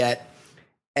private jet.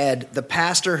 Ed, the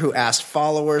pastor who asked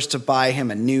followers to buy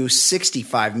him a new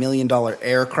 $65 million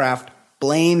aircraft,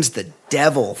 blames the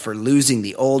devil for losing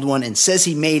the old one and says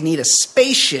he may need a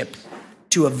spaceship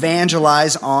to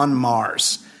evangelize on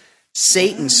Mars.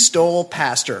 Satan stole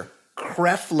Pastor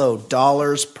Creflo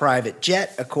Dollar's private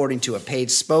jet, according to a paid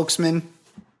spokesman.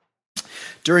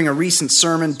 During a recent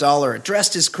sermon, Dollar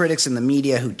addressed his critics in the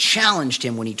media who challenged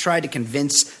him when he tried to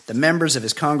convince the members of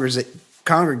his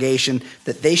congregation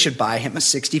that they should buy him a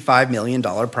 $65 million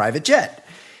private jet.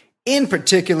 In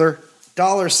particular,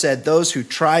 Dollar said those who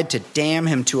tried to damn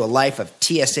him to a life of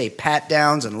TSA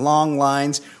pat-downs and long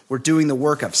lines were doing the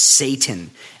work of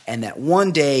Satan, and that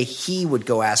one day he would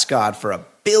go ask God for $1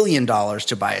 billion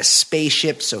to buy a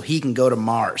spaceship so he can go to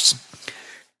Mars.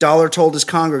 Dollar told his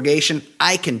congregation,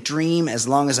 I can dream as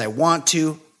long as I want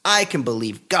to. I can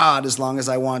believe God as long as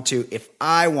I want to. If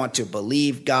I want to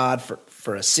believe God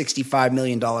for a $65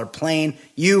 million plane,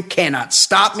 you cannot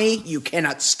stop me. You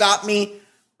cannot stop me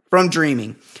from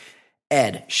dreaming.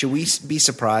 Ed, should we be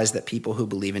surprised that people who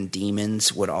believe in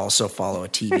demons would also follow a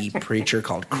TV preacher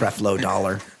called Creflo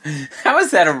Dollar? How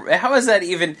is that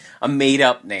even a made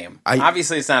up name?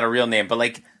 Obviously, it's not a real name, but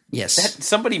like, yes,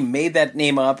 somebody made that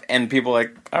name up, and people are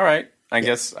like, all right, I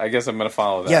guess I'm going to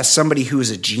follow that. Yeah, somebody who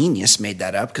is a genius made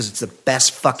that up because it's the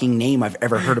best fucking name I've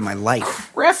ever heard in my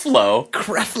life.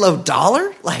 Creflo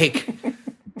Dollar? Like,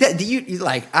 do you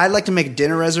like? I'd like to make a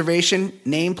dinner reservation.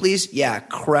 Name, please. Yeah,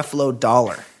 Creflo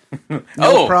Dollar.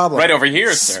 No problem. Right over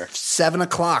here, sir.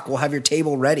 7:00. We'll have your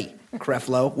table ready,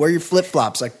 Creflo. Wear your flip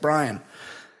flops like Brian.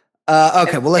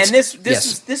 Okay, well let's. And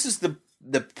this is the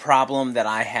problem that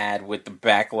I had with the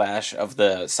backlash of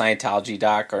the Scientology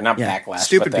doc, or not backlash,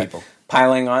 stupid but the people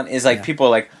piling on is like people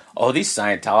are like, oh, these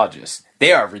Scientologists,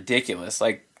 they are ridiculous.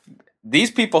 Like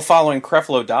these people following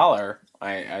Creflo Dollar,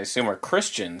 I assume are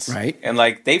Christians, right? And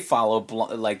like they follow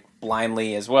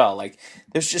blindly as well. Like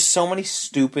there's just so many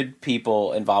stupid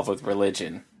people involved with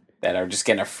religion that are just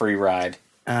getting a free ride.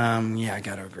 Yeah, I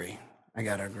gotta agree.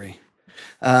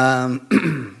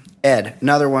 Ed,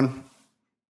 another one.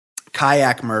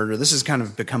 Kayak murder. This has kind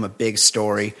of become a big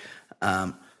story.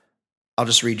 I'll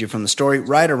just read you from the story.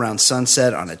 Right around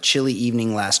sunset on a chilly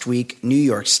evening last week, New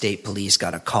York State Police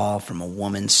got a call from a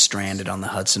woman stranded on the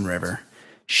Hudson River.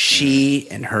 She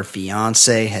and her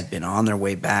fiancé had been on their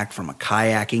way back from a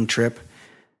kayaking trip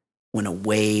when a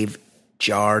wave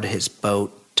jarred his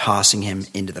boat, tossing him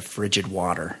into the frigid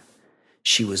water.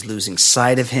 She was losing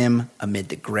sight of him amid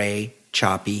the gray,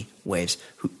 choppy waves.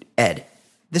 Ed,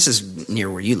 this is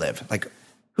near where you live. Like,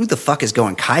 who the fuck is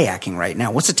going kayaking right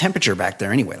now? What's the temperature back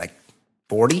there anyway? Like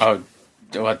 40? Oh,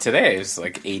 well, today it's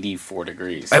like 84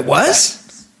 degrees. It was?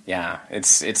 Yeah,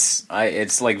 it's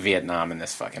like Vietnam in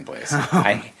this fucking place.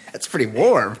 That's pretty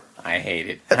warm. I hate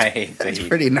it. I hate the heat. That's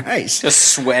pretty nice.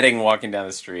 Just sweating walking down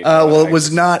the street. Well, it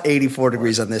was not 84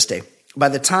 degrees on this day. By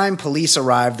the time police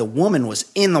arrived, the woman was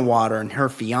in the water and her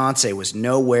fiancé was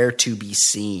nowhere to be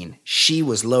seen. She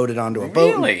was loaded onto a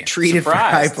boat and treated for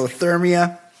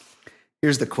hypothermia.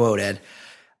 Here's the quote, Ed.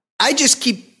 I just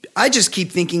keep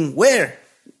thinking, where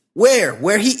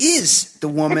he is, the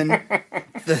woman,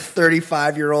 the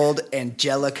 35-year-old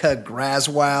Angelica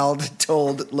Graswald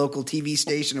told local TV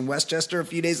station in Westchester a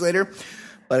few days later.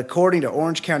 But according to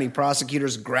Orange County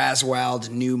prosecutors, Graswald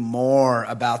knew more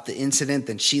about the incident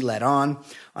than she let on.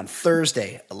 On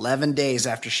Thursday, 11 days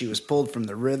after she was pulled from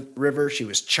the river, she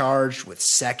was charged with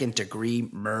second-degree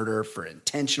murder for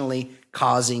intentionally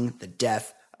causing the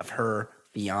death of her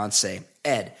fiancé.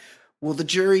 Ed, will the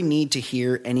jury need to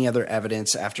hear any other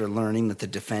evidence after learning that the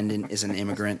defendant is an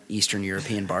immigrant Eastern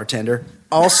European bartender?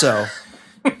 Also,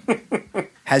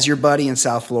 has your buddy in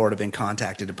South Florida been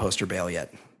contacted to post her bail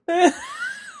yet?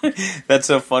 That's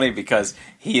so funny because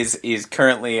he's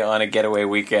currently on a getaway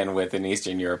weekend with an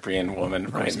Eastern European woman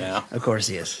right now. Of course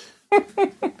he is.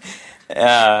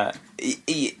 The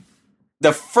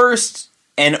first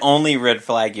and only red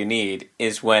flag you need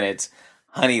is when it's,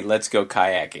 honey, let's go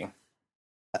kayaking.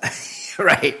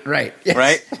 Right. Yes.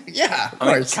 Right? Yeah, of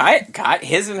course.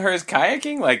 His and hers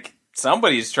kayaking? Like,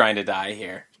 somebody's trying to die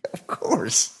here. Of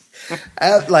course.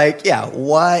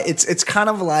 Why? It's kind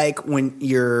of like when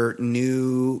your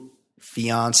new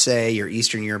fiance, your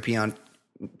Eastern European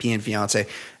fiance,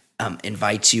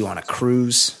 invites you on a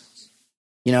cruise.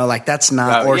 You know, like that's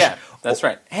not. That's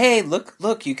right. Hey,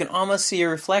 look! You can almost see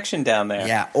your reflection down there.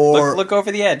 Yeah, or look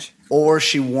over the edge. Or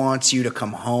she wants you to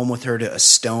come home with her to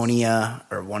Estonia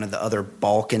or one of the other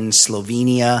Balkans,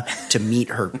 Slovenia, to meet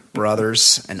her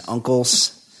brothers and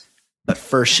uncles. But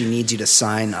first, she needs you to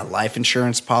sign a life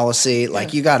insurance policy.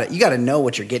 Like you gotta know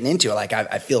what you're getting into. Like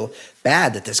I feel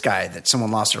bad that someone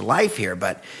lost her life here,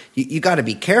 but you got to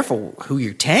be careful who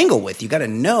you tangle with. You got to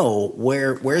know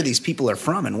where these people are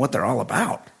from and what they're all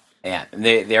about. Yeah,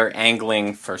 they're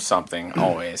angling for something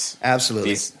always.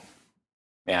 Absolutely.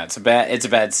 It's a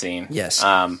bad scene. Yes.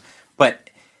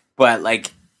 But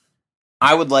like,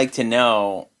 I would like to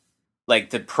know like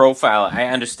the profile. I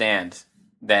understand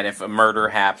that if a murder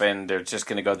happened, they're just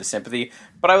going to go the sympathy.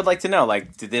 But I would like to know,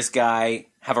 like, did this guy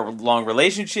have a long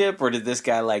relationship, or did this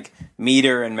guy like meet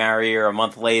her and marry her a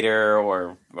month later,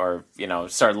 or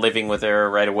start living with her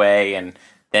right away, and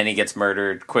then he gets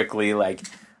murdered quickly? Like,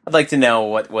 I'd like to know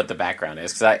what the background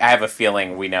is, because I have a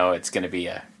feeling we know it's going to be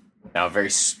a very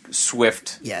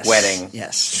swift wedding,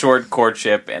 short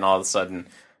courtship, and all of a sudden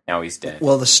now he's dead.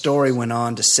 Well, the story went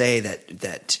on to say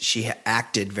that she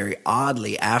acted very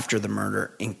oddly after the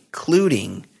murder,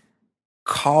 including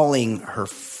calling her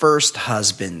first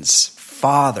husband's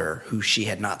father, who she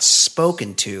had not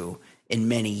spoken to in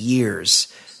many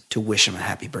years, to wish him a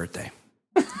happy birthday.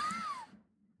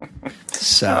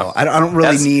 So I don't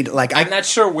really need, like, I'm not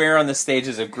sure where on the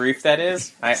stages of grief that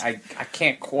is. I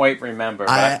can't quite remember.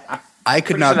 But I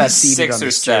could not be seated on 6 or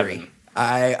this 7. jury.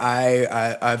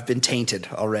 I've been tainted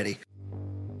already.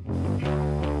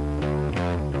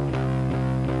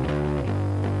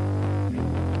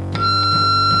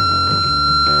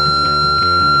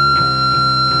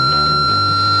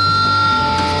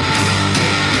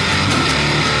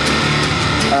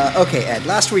 Okay, Ed,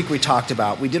 last week we did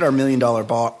our $1 million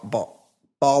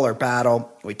baller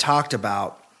battle. We talked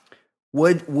about,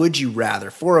 would you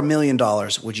rather, for $1 million,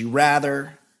 would you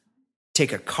rather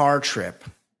take a car trip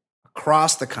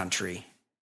across the country,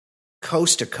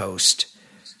 coast to coast,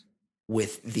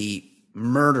 with the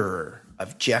murderer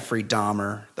of Jeffrey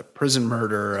Dahmer, the prison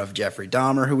murderer of Jeffrey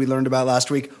Dahmer, who we learned about last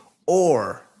week,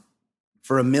 or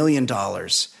for $1 million,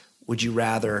 would you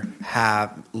rather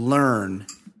learn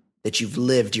that you've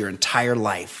lived your entire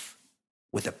life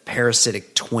with a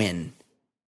parasitic twin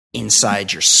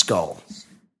inside your skull?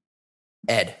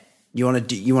 Ed, you want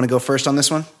to go first on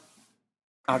this one?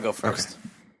 I'll go first.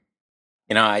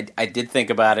 Okay. I did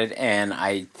think about it, and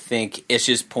I think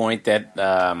Ish's point that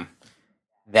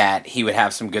that he would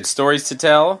have some good stories to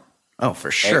tell. Oh, for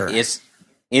sure.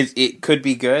 It could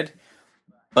be good,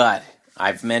 but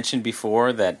I've mentioned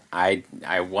before that I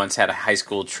once had a high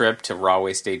school trip to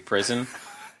Rahway State Prison.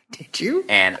 Did you?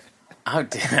 And I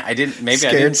didn't. Maybe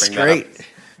Scared I didn't bring straight. that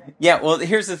up. Yeah. Well,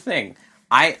 here's the thing.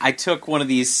 I took one of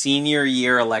these senior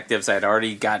year electives. I'd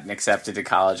already gotten accepted to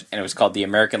college, and it was called the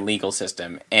American Legal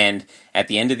System. And at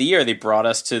the end of the year, they brought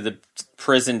us to the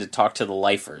prison to talk to the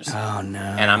lifers. Oh no!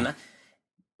 And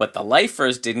but the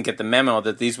lifers didn't get the memo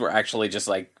that these were actually just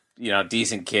like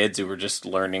decent kids who were just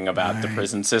learning about the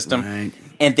prison system. Right.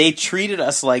 And they treated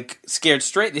us like scared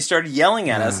straight. They started yelling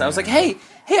at us. I was like, hey,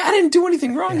 I didn't do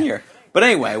anything wrong here. But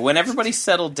anyway, when everybody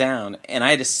settled down and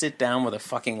I had to sit down with a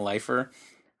fucking lifer,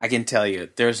 I can tell you,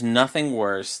 there's nothing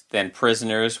worse than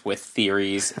prisoners with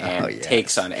theories and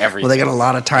takes on everything. Well, they got a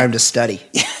lot of time to study.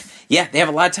 Yeah, they have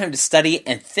a lot of time to study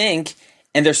and think,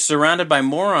 and they're surrounded by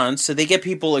morons, so they get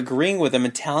people agreeing with them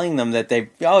and telling them that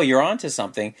you're onto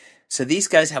something. So these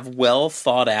guys have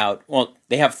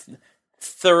they have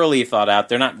thoroughly thought out.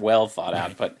 They're not well thought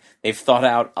out, but they've thought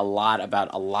out a lot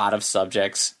about a lot of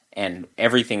subjects and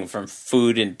everything from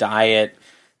food and diet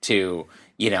to,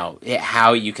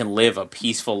 how you can live a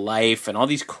peaceful life and all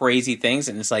these crazy things.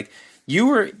 And it's like, you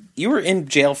were in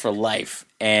jail for life.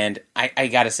 And I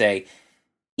got to say,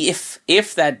 if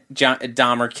that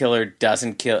Dahmer killer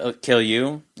doesn't kill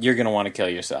you, you're going to want to kill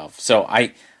yourself. So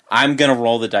I'm going to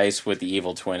roll the dice with the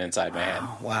evil twin inside my head.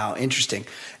 Wow, interesting.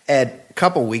 Ed, a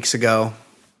couple weeks ago,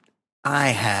 I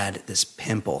had this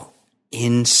pimple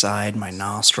inside my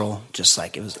nostril, just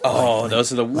like it was.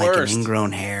 Those are the worst. Like an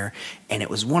ingrown hair, and it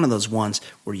was one of those ones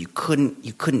where you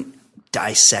couldn't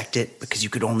dissect it because you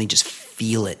could only just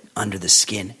feel it under the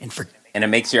skin, and it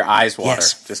makes your eyes water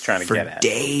just trying to get at it. For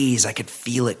days, I could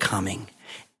feel it coming.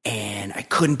 And I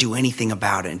couldn't do anything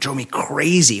about it. It drove me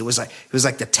crazy. It was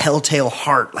like the telltale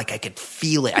heart. Like I could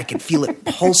feel it. I could feel it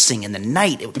pulsing in the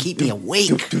night. It would keep me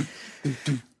awake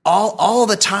all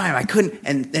the time. I couldn't.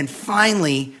 And then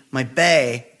finally, my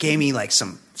bae gave me like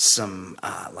some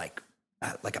like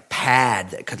a pad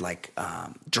that could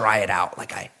dry it out.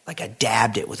 Like I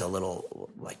dabbed it with a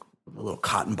little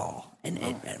cotton ball, and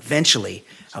eventually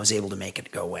I was able to make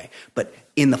it go away. But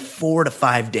in the 4 to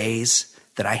 5 days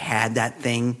that I had that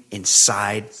thing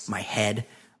inside my head,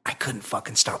 I couldn't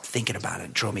fucking stop thinking about it.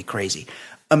 It drove me crazy.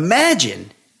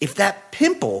 Imagine if that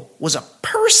pimple was a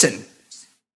person.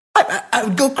 I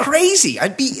would go crazy.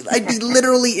 I'd be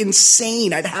literally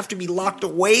insane. I'd have to be locked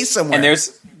away somewhere. And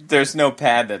there's no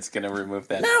pad that's going to remove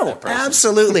that. No, that person.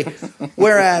 Absolutely.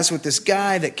 Whereas with this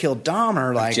guy that killed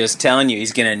Dahmer, like, just telling you,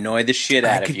 he's going to annoy the shit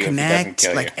out of you if he doesn't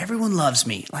kill you. Like everyone loves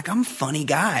me. Like I'm a funny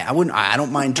guy. I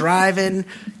don't mind driving.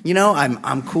 You know,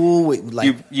 I'm cool with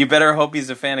like. You better hope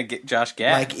he's a fan of Josh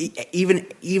Gad. Like even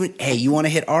hey, you want to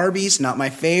hit Arby's? Not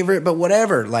my favorite, but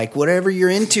whatever. Like whatever you're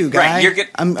into, guy. Right,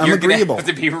 I'm agreeable.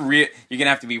 You're gonna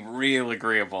have to be real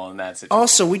agreeable in that situation.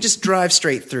 Also, we just drive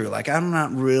straight through. Like I'm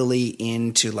not really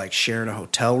into like sharing a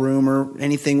hotel room or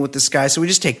anything with this guy, so we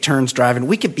just take turns driving.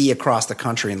 We could be across the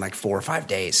country in like 4 or 5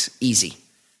 days, easy.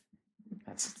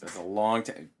 That's a long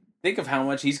time. Think of how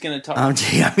much he's going to talk.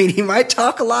 I mean, he might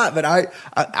talk a lot, but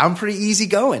I'm pretty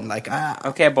easygoing. Like,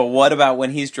 okay, but what about when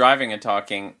he's driving and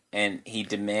talking, and he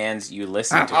demands you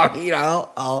listen to him? You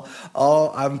know,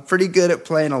 I'm pretty good at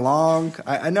playing along.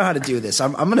 I know how to do this.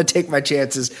 I'm going to take my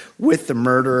chances with the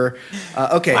murderer.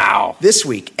 Okay, wow. This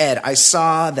week, Ed, I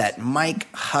saw that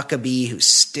Mike Huckabee, who's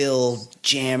still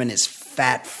jamming his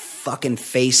fat fucking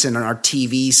face in our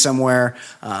TV somewhere.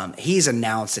 He's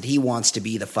announced that he wants to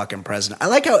be the fucking president. I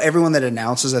like how everyone that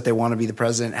announces that they want to be the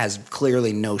president has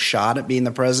clearly no shot at being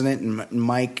the president, and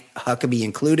Mike Huckabee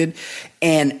included.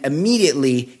 And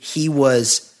immediately he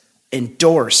was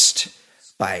endorsed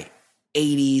by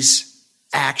 80s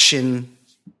action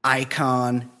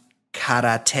icon,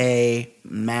 karate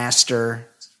master,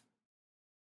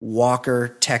 Walker,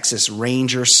 Texas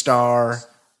Ranger star,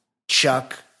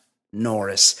 Chuck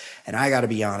Norris. And I got to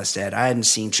be honest, Ed, I hadn't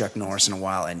seen Chuck Norris in a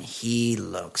while, and he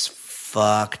looks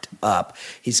fucked up.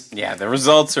 The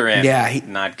results are in. Yeah,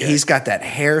 not good. He's got that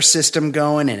hair system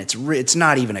going, and it's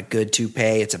not even a good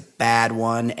toupee. It's a bad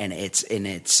one, and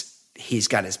he's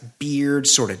got his beard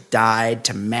sort of dyed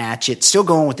to match it. Still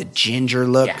going with the ginger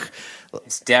look. Yeah.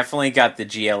 It's definitely got the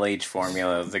GLH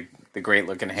formula, the great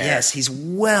looking hair. Yes, he's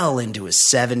well into his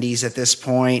 70s at this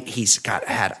point. He's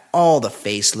had all the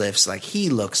facelifts. Like, he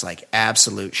looks like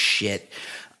absolute shit.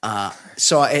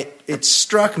 So it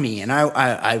struck me, and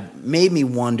I made me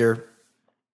wonder,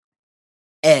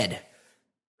 Ed,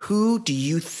 who do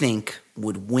you think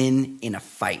would win in a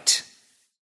fight?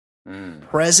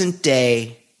 Present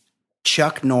day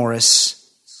Chuck Norris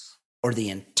or the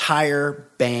entire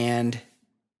band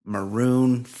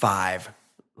Maroon 5?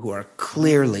 Who are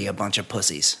clearly a bunch of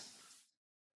pussies.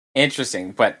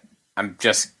 Interesting, but I'm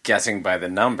just guessing by the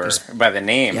number, by the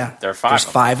name. Yeah, there are 5 There's of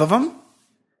them. 5 of them.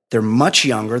 They're much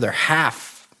younger. They're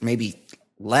half, maybe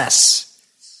less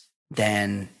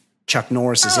than Chuck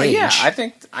Norris's age. Yeah, I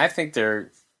think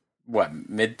they're,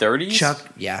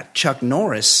 mid-30s? Chuck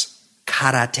Norris,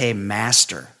 karate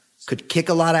master. Could kick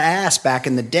a lot of ass back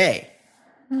in the day.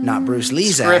 Not Bruce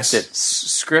Lee's ass.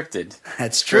 Scripted.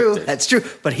 That's true. That's true.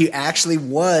 But he actually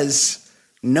was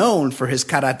known for his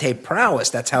karate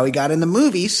prowess. That's how he got in the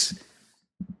movies.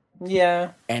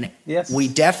 Yeah. And yes, we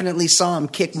definitely saw him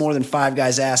kick more than 5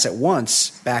 guys' ass at once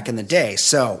back in the day.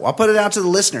 So I'll put it out to the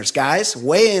listeners, guys.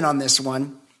 Weigh in on this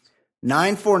one.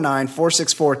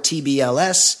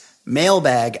 949-464-TBLS.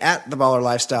 Mailbag at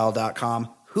theballerlifestyle.com.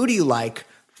 Who do you like?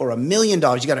 For $1 million. You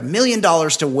got $1 million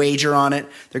to wager on it.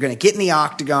 They're going to get in the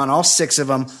octagon, all 6 of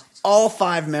them, all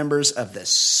 5 members of the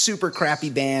super crappy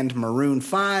band Maroon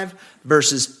 5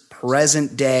 versus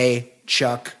present day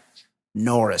Chuck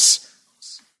Norris.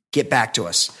 Get back to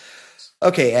us.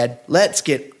 Okay, Ed, let's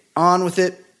get on with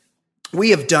it.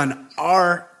 We have done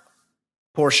our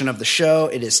portion of the show.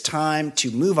 It is time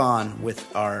to move on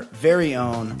with our very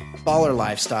own Baller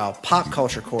Lifestyle pop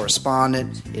culture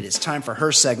correspondent. It is time for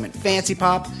her segment, Fancy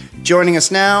Pop. Joining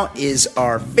us now is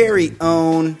our very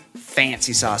own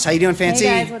Fancy Sauce. How you doing, Fancy?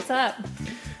 Hey guys, what's up?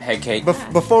 Hey, Kate.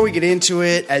 Before we get into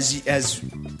it, as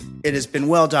it has been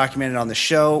well documented on the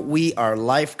show, we are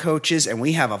life coaches, and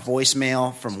we have a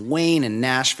voicemail from Wayne in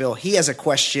Nashville. He has a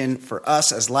question for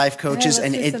us as life coaches,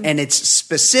 and it's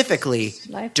specifically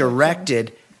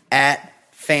directed at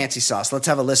Fancy Sauce. Let's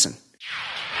have a listen.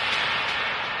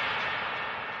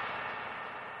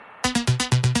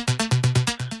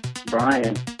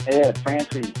 Brian, Ed,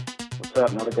 Fancy, what's up?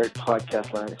 Another great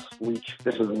podcast last week.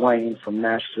 This is Wayne from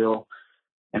Nashville.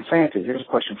 And Fancy, here's a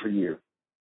question for you.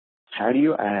 How do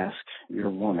you ask your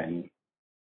woman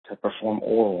to perform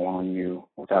oral on you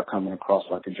without coming across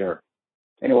like a jerk?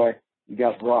 Anyway, you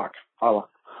guys rock. Holla.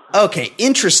 Okay,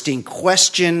 interesting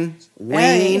question,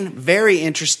 Wayne. Very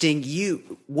interesting.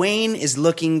 Wayne is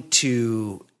looking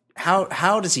to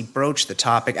how does he broach the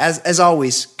topic? As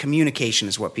always, communication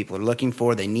is what people are looking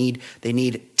for. They need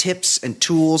tips and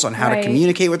tools on how to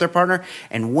communicate with their partner.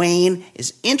 And Wayne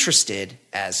is interested,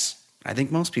 as I think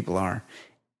most people are,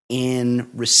 in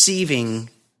receiving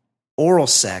oral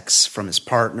sex from his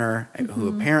partner, who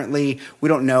apparently, we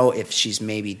don't know if she's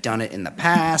maybe done it in the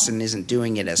past and isn't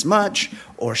doing it as much,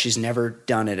 or she's never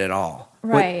done it at all.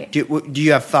 Right. Do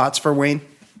you have thoughts for Wayne?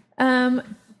 I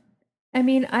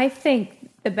mean, I think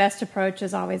the best approach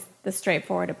is always the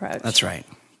straightforward approach. That's right.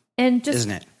 And just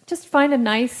Isn't it? just find a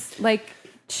nice, like,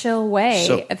 chill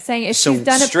way of saying if she's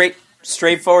done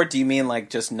straightforward. Do you mean like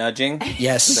just nudging?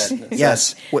 Yes.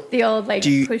 Yes. The old, like,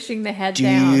 pushing the head do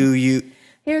down. You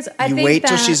think wait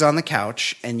till she's on the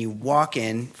couch and you walk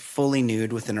in fully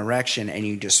nude with an erection and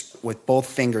you just, with both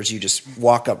fingers, you just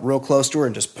walk up real close to her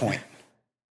and just point.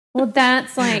 Well,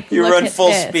 that's like you look run at full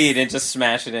this. speed and just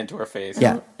smash it into her face.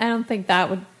 Yeah. I don't think that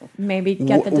would maybe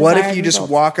get the desired What if you result. just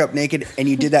walk up naked and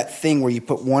you did that thing where you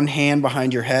put one hand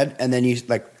behind your head and then you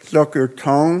like suck your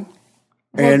tongue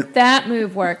Well, that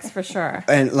move works for sure.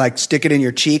 and like stick it in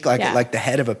your cheek like the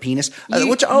head of a penis,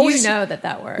 which always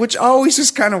that works. Which always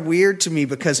is kind of weird to me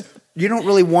because you don't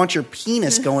really want your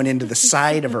penis going into the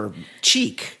side of her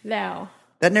cheek. No,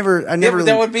 that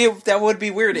that would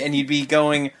be weird, and you'd be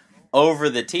going over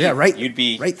the teeth. Yeah, right. You'd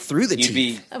be right through the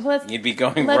teeth. You'd be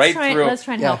going right through. Let's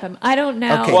try and help him. I don't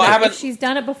know. Okay. Well, if she's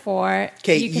done it before,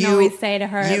 Kate, you can always say to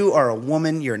her, "You are a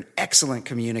woman. You're an excellent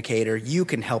communicator. You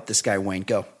can help this guy, Wayne.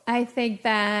 Go." I think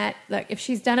that, look, if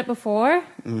she's done it before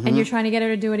and you're trying to get her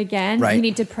to do it again, Right. you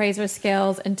need to praise her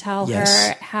skills and tell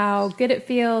her how good it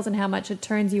feels and how much it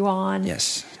turns you on.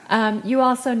 Yes. You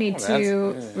also need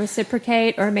to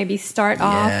reciprocate or maybe start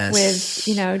off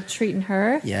with, treating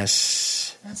her.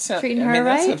 Yes. Treating her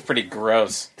right. That sounds pretty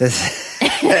gross.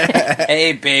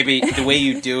 Hey, baby, the way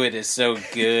you do it is so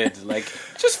good. Like,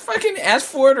 just fucking ask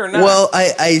for it or not. Well,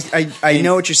 I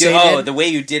know what you're saying. Oh, the way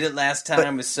you did it last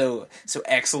time was so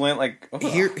excellent. Like,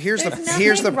 here's the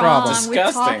Nothing problem. wrong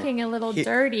with talking a little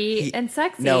dirty and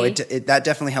sexy. No, that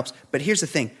definitely helps. But here's the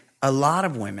thing: a lot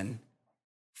of women,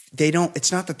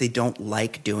 it's not that they don't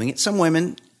like doing it. Some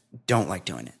women don't like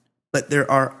doing it, but there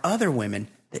are other women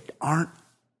that aren't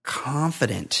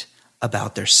confident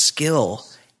about their skill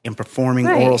in performing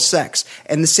oral sex.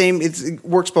 And the same, it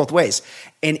works both ways.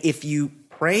 And if you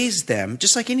praise them,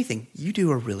 just like anything, you do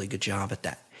a really good job at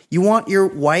that. You want your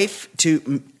wife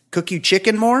to cook you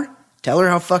chicken more? Tell her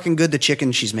how fucking good the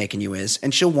chicken she's making you is,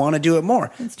 and she'll want to do it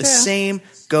more. That's the true. same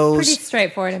goes pretty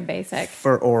straightforward and basic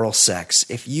for oral sex.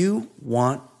 If you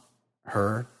want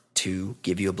her to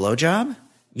give you a blowjob,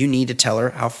 you need to tell her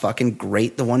how fucking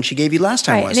great the one she gave you last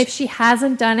time was. And if she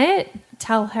hasn't done it,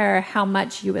 tell her how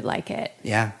much you would like it.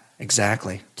 Yeah,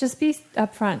 exactly. Just be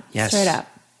upfront, straight up.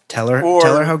 Tell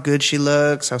her how good she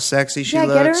looks, how sexy she looks.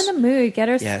 Yeah, get her in the mood. Get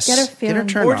her feeling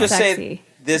turned or on. just sexy. say,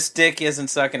 this dick isn't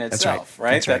sucking itself,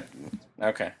 right? That's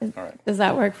okay, all right. Does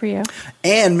that work for you?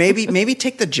 And maybe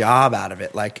take the job out of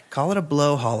it. Like, call it a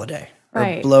blow holiday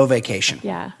or blow vacation.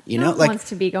 Yeah. You No know, one like, wants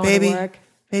to be going baby, to work.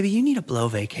 Baby, you need a blow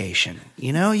vacation.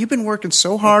 You know, you've been working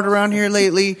so hard around here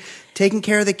lately, taking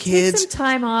care of the kids. Take some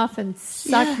time off and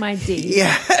suck my D.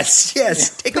 Yes.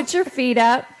 Put your feet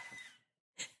up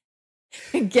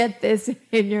and get this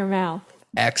in your mouth.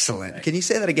 Excellent. Can you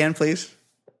say that again, please?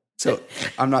 So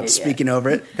I'm not speaking over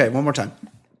it. Okay, one more time.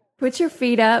 Put your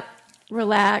feet up,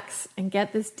 relax, and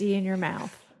get this D in your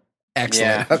mouth.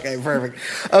 Excellent. Yeah. Okay, perfect.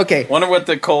 Okay. Wonder what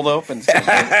the cold opens.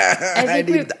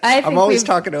 I'm always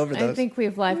talking over those. I think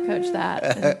we've life coached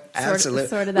that. Absolutely.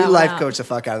 Sorted that we life out. coach the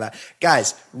fuck out of that.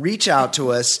 Guys, reach out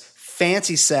to us,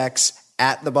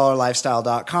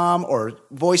 fancysex@theballerlifestyle.com or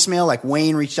voicemail, like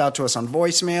Wayne reached out to us on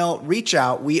voicemail. Reach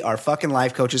out. We are fucking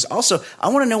life coaches. Also, I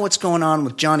want to know what's going on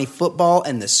with Johnny Football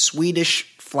and the Swedish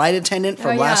flight attendant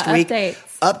from last week.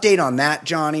 Update on that,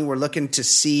 Johnny. We're looking to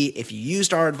see if you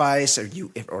used our advice or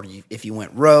if you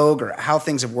went rogue or how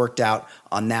things have worked out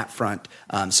on that front.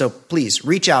 So please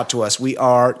reach out to us. We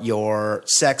are your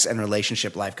sex and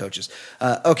relationship life coaches.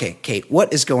 Okay, Kate,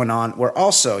 what is going on? We're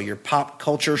also your pop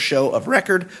culture show of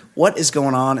record. What is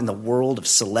going on in the world of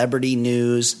celebrity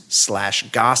news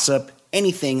 / gossip?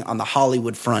 Anything on the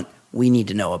Hollywood front we need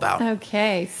to know about?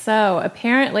 Okay, so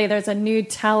apparently there's a new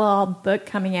tell-all book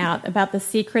coming out about the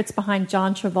secrets behind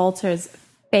John Travolta's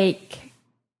fake,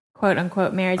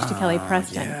 quote-unquote, marriage to Kelly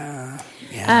Preston.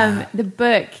 The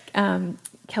book,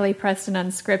 Kelly Preston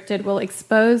Unscripted, will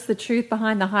expose the truth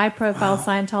behind the high-profile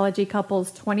Scientology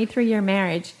couple's 23-year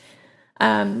marriage,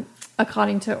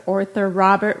 according to author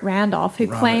Robert Randolph, who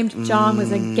claimed John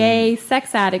was a gay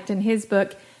sex addict in his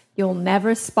book, You'll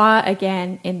Never Spa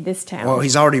Again in This Town. Well,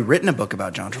 he's already written a book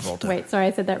about John Travolta. Wait, sorry,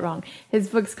 I said that wrong. His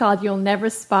book's called You'll Never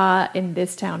Spa in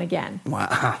This Town Again.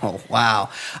 Wow.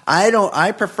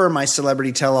 I prefer my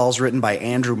celebrity tell-alls written by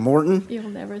Andrew Morton. You'll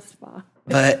Never Spa.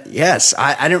 But yes,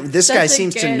 I don't. This guy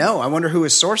seems to know. I wonder who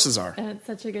his sources are. It's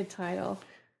such a good title.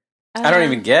 I don't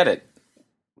even get it.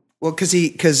 Well, because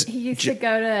he used to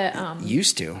go to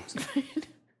used to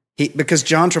because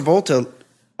John Travolta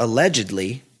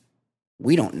allegedly.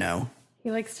 We don't know.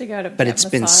 He likes to go to but it's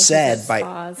been said by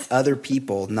other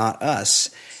people, not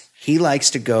us, He likes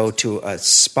to go to a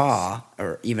spa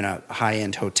or even a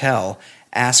high-end hotel,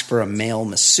 ask for a male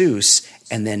masseuse,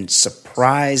 and then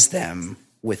surprise them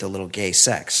with a little gay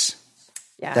sex.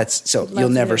 Yeah. That's so you'll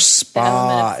never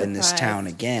spa in this town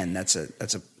again. That's a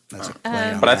play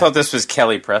on But I that. thought this was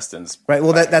Kelly Preston's. Right.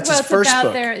 Well, that's his first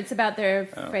book. It's about their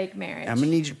fake marriage. I'm gonna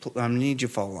need you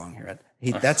to follow along here,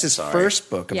 Ed. That's his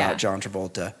first book about John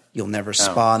Travolta. You'll never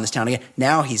spa in this town again.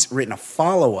 Now he's written a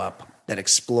follow-up that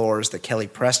explores the Kelly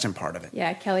Preston part of it.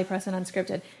 Yeah, Kelly Preston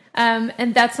Unscripted.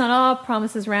 And that's not all,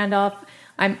 promises Randolph.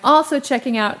 I'm also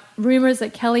checking out rumors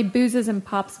that Kelly boozes and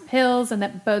pops pills and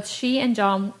that both she and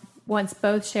John once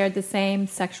both shared the same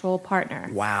sexual partner.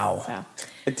 Wow.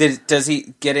 So. Does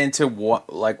he get into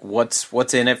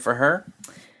what's in it for her?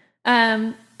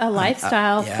 A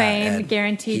lifestyle, fame, Ed,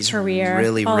 guaranteed he's career,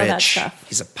 really all rich. of that stuff.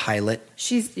 He's a pilot.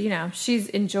 She's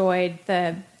enjoyed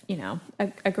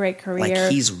a great career.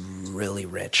 Like he's really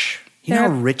rich. You know how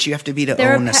rich you have to be to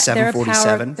own a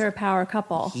 747? They're a power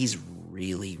couple. He's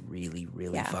really, really,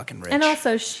 really fucking rich. And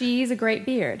also, she's a great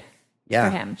beard for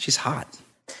him. She's hot.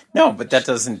 No, but that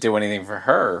doesn't do anything for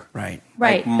her. Right.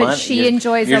 Right, Like but she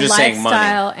enjoys a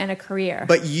lifestyle and a career.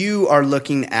 But you are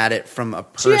looking at it from a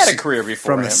person, She had a career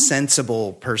before from him. a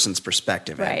sensible person's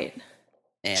perspective. Right.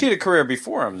 And She had a career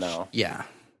before him, though. yeah.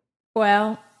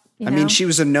 Well, I mean, she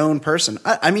was a known person.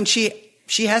 I mean, she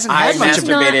hasn't I had much of a...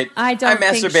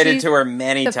 masturbated to her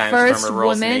many times from her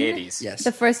roles in the 80s. Yes.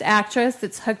 The first actress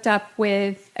that's hooked up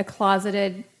with a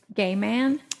closeted gay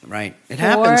man. Right. It for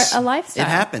happens. a lifestyle. It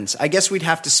happens. I guess we'd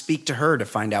have to speak to her to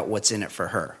find out what's in it for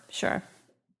her. Sure.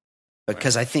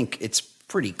 Because I think it's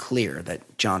pretty clear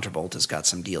that John Travolta's got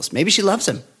some deals. Maybe she loves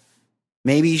him.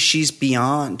 Maybe she's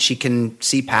beyond. She can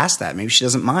see past that. Maybe she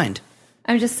doesn't mind.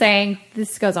 I'm just saying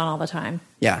this goes on all the time.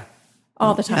 Yeah.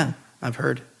 All the time. Yeah, I've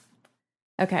heard.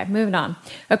 Okay, moving on.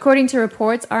 According to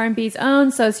reports, R&B's own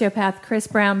sociopath Chris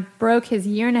Brown broke his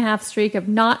year-and-a-half streak of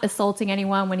not assaulting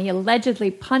anyone when he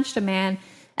allegedly punched a man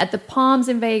at the Palms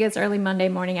in Vegas early Monday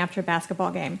morning after a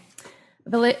basketball game.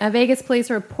 Vegas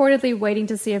police are reportedly waiting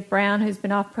to see if Brown, who's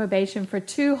been off probation for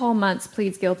 2 whole months,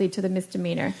 pleads guilty to the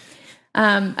misdemeanor.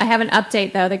 I have an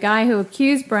update, though. The guy who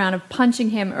accused Brown of punching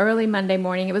him early Monday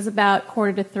morning, it was about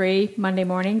 2:45 Monday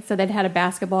morning, so they'd had a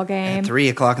basketball game. At 3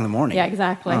 o'clock in the morning. Yeah,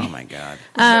 exactly. Oh, my God.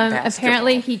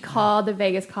 Apparently, he called the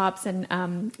Vegas cops and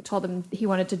told them he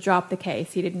wanted to drop the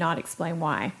case. He did not explain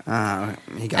why.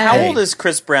 He got How paid. old is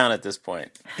Chris Brown at this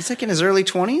point? He's like in his early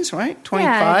 20s, right?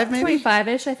 25 maybe?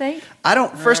 25-ish, I think. I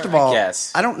don't, first of all,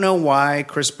 guess. I don't know why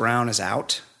Chris Brown is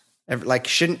out. Like,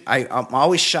 I'm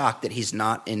always shocked that he's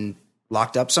not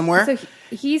locked up somewhere. So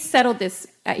he's settled this.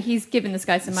 He's given this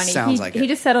guy some money. Sounds like he it.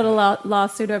 just settled a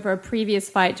lawsuit over a previous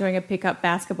fight during a pickup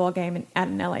basketball game at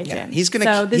an LA gym. Yeah, he's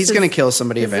gonna kill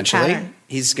somebody eventually.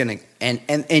 He's gonna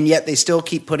and yet they still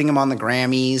keep putting him on the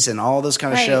Grammys and all those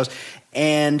kind of shows.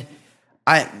 And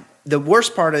the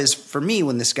worst part is for me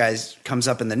when this guy comes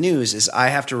up in the news is I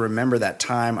have to remember that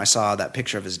time I saw that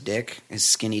picture of his dick, his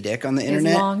skinny dick on the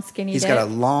internet. Long skinny. He's dick. got a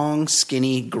long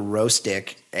skinny gross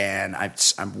dick, and I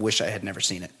wish I had never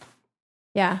seen it.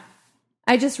 Yeah,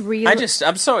 I'm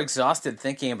so exhausted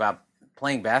thinking about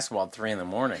playing basketball at 3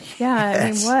 a.m. Yeah,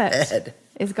 I mean, what Ed.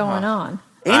 is going on?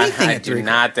 Anything I at do 3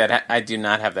 not I do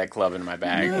not have that club in my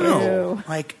bag. No,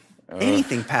 like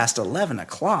anything past 11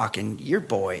 o'clock, and your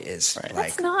boy is like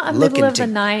That's not a looking middle of to the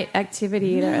night activity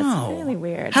either. No. It's really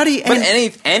weird. How do you? But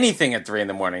and anything at 3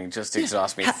 a.m. just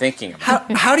exhausts me thinking about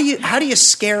it. how do you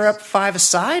scare up 5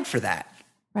 aside for that?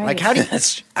 Right. Like how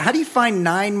do you find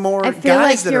 9 more I feel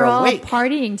guys like that you're are all awake?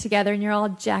 partying together and you're all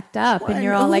jacked up Right. and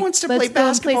you're all Who like, wants to let's play go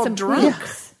and play basketball some drunk?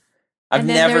 hoops. I've And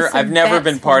then there's some never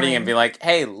been bets partying flying. and be like,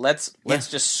 hey, let's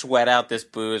just sweat out this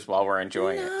booze while we're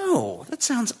enjoying it. No, that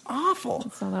sounds awful.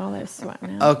 That's not all they're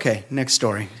sweating out. Okay, next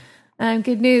story.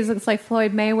 Good news. Looks like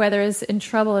Floyd Mayweather is in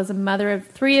trouble as a mother of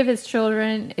 3 of his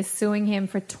children is suing him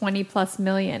for $20+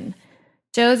 million.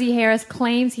 Josie Harris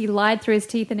claims he lied through his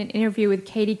teeth in an interview with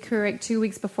Katie Couric 2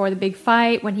 weeks before the big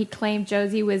fight when he claimed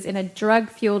Josie was in a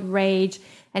drug-fueled rage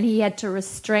and he had to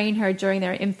restrain her during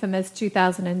their infamous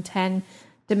 2010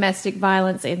 domestic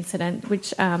violence incident,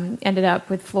 which ended up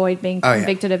with Floyd being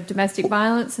convicted of domestic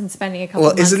violence and spending a couple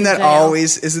of months in jail.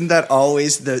 Isn't that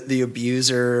always the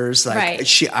abusers? Like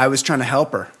Right. I was trying to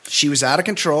help her. She was out of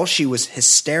control. She was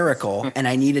hysterical, and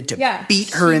I needed to beat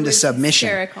her she into was submission.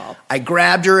 hysterical. I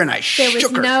grabbed her and I There was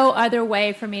shook her. no other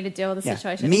way for me to deal with the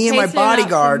situation. Me In and my case you're not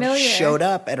bodyguard familiar- showed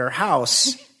up at her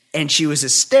house, and she was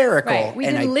hysterical. Right. We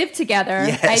and didn't live together.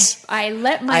 Yes. I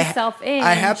let myself in.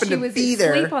 I happened she to was be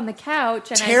there, asleep on the couch,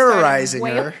 and terrorizing I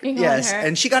her. started wailing Yes, on her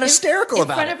and she got hysterical in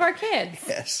about front it. of our kids.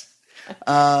 Yes.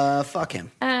 Fuck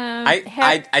him.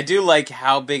 I do like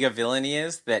how big a villain he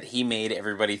is, that he made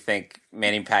everybody think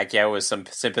Manny Pacquiao was some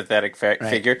sympathetic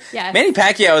figure. Yes. Manny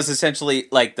Pacquiao is essentially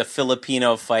like the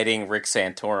Filipino fighting Rick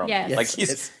Santorum. Yes. Like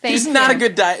he's you. not a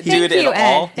good dude you, at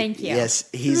all. Ed. Thank you. Yes,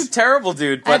 He's a terrible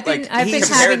dude, but I've been compared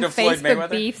having to Floyd Facebook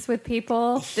Mayweather, beefs with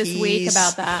people this week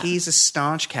about that. He's a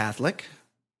staunch Catholic.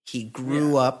 He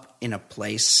grew up in a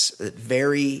place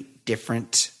very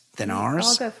different than ours.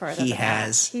 I'll go further.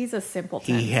 He's a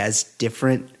simpleton. He has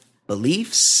different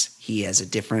beliefs. He has a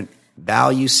different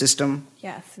value system.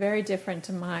 Yes, very different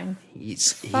to mine.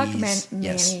 Fuck Manny.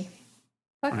 Yes.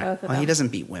 Fuck both of them. Well, he doesn't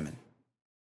beat women.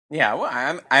 Yeah,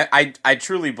 well, I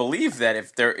truly believe that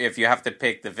if you have to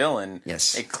pick the villain,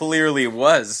 yes, it clearly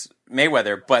was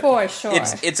Mayweather. But for sure,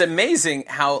 it's amazing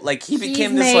how he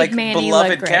became this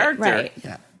beloved character. Right.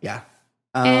 Yeah.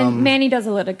 And Manny does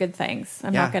a lot of good things.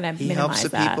 I'm not going to minimize that. He helps the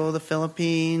people of the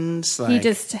Philippines. He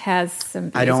just has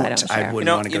some views I don't share. I wouldn't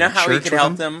want to go to church how he could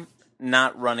help him? them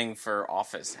not running for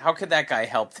office. How could that guy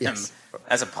help them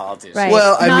as a politician? Right.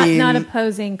 Well, I mean, not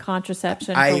opposing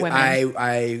contraception for women.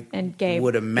 I and gay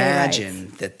would imagine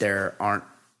rights. that there aren't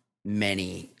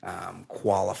many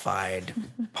qualified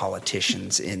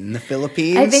politicians in the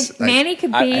Philippines. I think Manny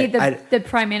could be the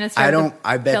prime minister.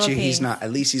 I bet you he's not.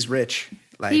 At least he's rich.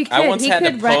 I once had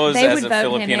to pose as a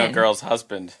Filipino girl's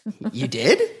husband. You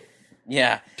did?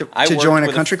 Yeah. To join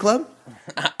a country club?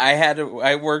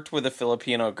 I worked with a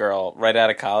Filipino girl right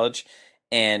out of college,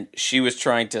 and she was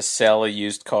trying to sell a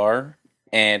used car,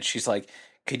 and she's like,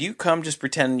 "Could you come just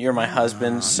pretend you're my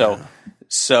husband?" So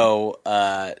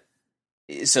the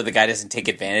guy doesn't take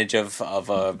advantage of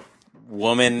a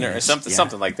woman or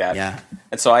something like that. Yeah.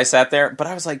 And so I sat there, but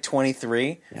I was like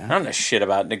 23. I don't know shit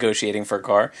about negotiating for a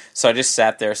car. So I just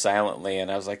sat there silently,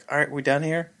 and I was like, all right, we done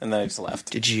here? And then I just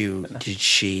left. Did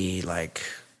she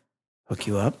hook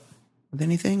you up with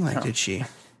anything? No. Did she?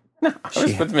 No, I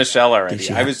was with Michelle already.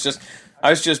 I was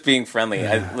just being friendly.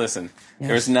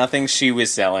 There was nothing she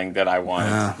was selling that I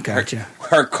wanted. Oh, gotcha.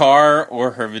 Her car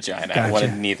or her vagina. Gotcha. I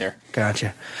wanted neither.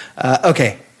 Gotcha.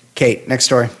 Okay, Kate, next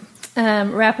story.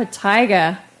 Rapper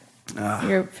Tyga.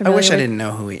 You're familiar I wish with I didn't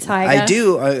know who he is. Tyga? I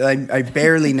do. I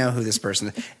barely know who this person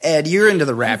is. Ed, you're into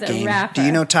the rap game. Rapper. Do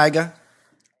you know Tyga?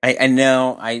 I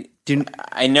know. I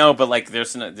know, but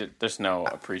there's no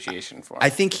appreciation for him. I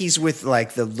think he's with the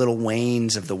Lil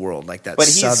Waynes of the world, that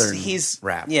southern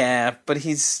rap. Yeah, but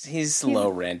he's low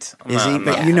rent. Is he?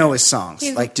 But you know his songs.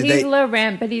 He's low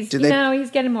rent, but he's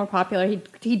getting more popular.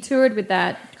 He toured with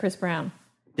that Chris Brown.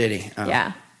 Did he? Oh.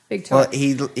 Yeah. Big tour. Well,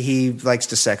 he likes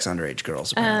to sex underage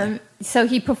girls. So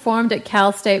he performed at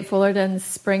Cal State Fullerton's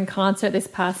spring concert this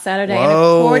past Saturday.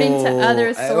 Whoa. And according to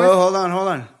other sources... hold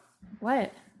on.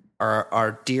 What?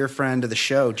 Our dear friend of the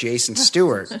show, Jason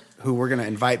Stewart, who we're going to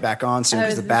invite back on soon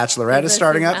because The Bachelorette is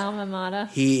starting up. Alma mater.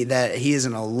 He is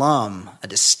an alum, a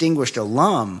distinguished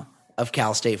alum of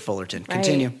Cal State Fullerton. Right.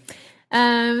 Continue.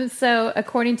 So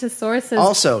according to sources...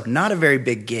 Also, not a very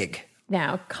big gig.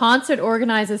 Now, concert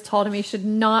organizers told him he should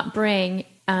not bring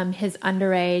his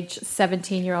underage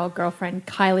 17-year-old girlfriend,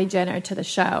 Kylie Jenner, to the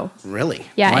show. Really?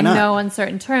 Yeah, Why in not? no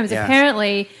uncertain terms. Yeah.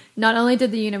 Apparently, not only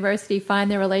did the university find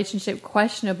their relationship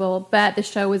questionable, but the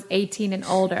show was 18 and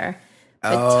older.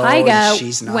 But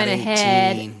Tyga went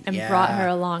ahead and brought her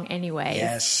along anyway.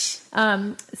 Yes.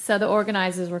 So the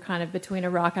organizers were kind of between a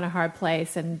rock and a hard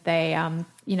place, and they,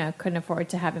 couldn't afford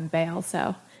to have him bail,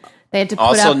 so they had to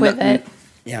put up with it.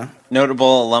 Yeah.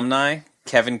 Notable alumni: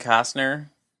 Kevin Costner,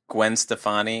 Gwen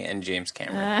Stefani, and James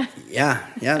Cameron. Yeah,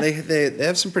 they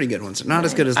have some pretty good ones. Not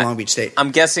as good as Long Beach State. I'm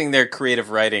guessing their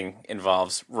creative writing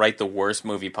involves write the worst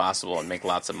movie possible and make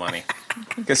lots of money.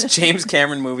 Because James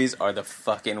Cameron movies are the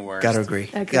fucking worst. Gotta agree.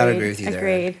 Gotta agree with you there.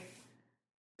 Agreed.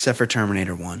 Except for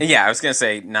Terminator 1. Yeah, I was going to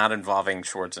say not involving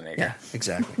Schwarzenegger. Yeah,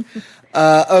 exactly.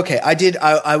 Okay,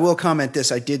 I will comment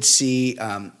this. I did see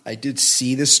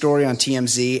this story on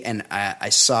TMZ, and I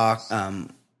saw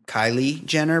Kylie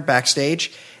Jenner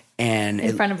backstage, and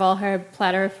in front of all her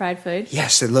platter of fried food.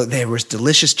 Yes, there was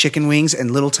delicious chicken wings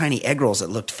and little tiny egg rolls that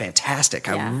looked fantastic.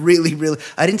 Yeah. I really,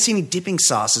 I didn't see any dipping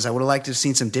sauces. I would have liked to have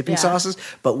seen some dipping sauces,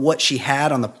 but what she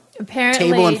had on the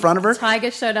table in front of her.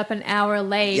 Tyga showed up an hour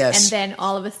late and then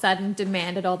all of a sudden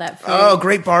demanded all that food. Oh,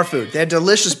 great bar food. They had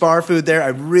delicious bar food there.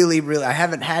 I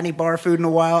haven't had any bar food in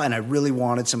a while, and I really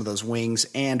wanted some of those wings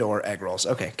and or egg rolls.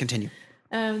 Okay, continue.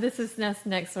 This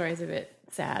next story is a bit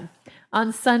sad.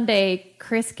 On Sunday,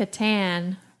 Chris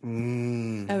Kattan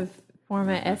of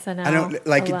former SNL. I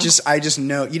don't I just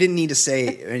know you didn't need to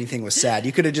say anything was sad.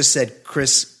 You could have just said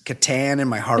Chris Kattan and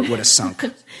my heart would have sunk.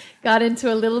 Got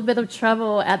into a little bit of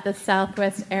trouble at the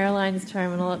Southwest Airlines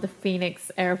terminal at the Phoenix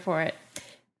airport.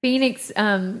 Phoenix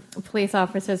police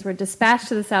officers were dispatched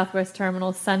to the Southwest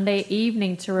Terminal Sunday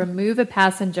evening to remove a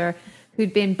passenger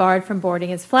who'd been barred from boarding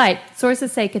his flight.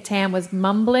 Sources say Catan was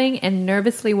mumbling and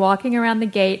nervously walking around the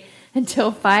gate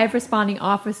until 5 responding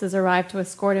officers arrived to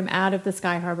escort him out of the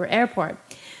Sky Harbor Airport.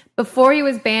 Before he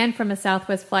was banned from a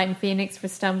Southwest flight in Phoenix for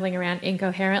stumbling around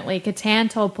incoherently, Catan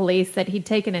told police that he'd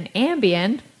taken an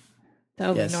Ambien,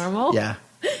 totally normal,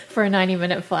 for a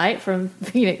 90-minute flight from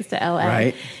Phoenix to LA,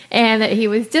 right, and that he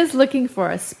was just looking for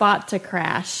a spot to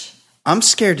crash. I'm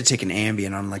scared to take an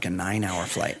Ambien on like a 9-hour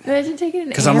flight. Imagine taking an Ambien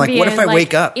because I'm like, what if I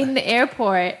wake up in the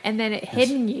airport and then it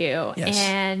hitting you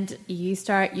and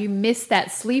you miss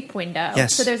that sleep window?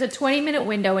 Yes. So there's a 20-minute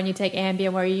window when you take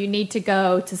Ambien where you need to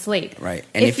go to sleep. Right.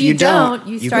 And if you don't,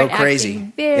 you start go crazy.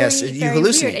 Acting very, Yes, you very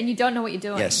hallucinate. weird, and you don't know what you're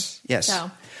doing. Yes.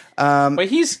 So. But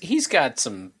he's got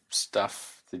some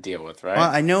stuff to deal with, right? Well,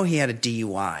 I know he had a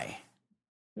DUI.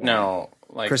 No,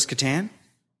 like Chris Catan.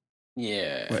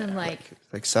 Yeah. Some,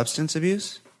 like substance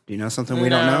abuse? Do you know something we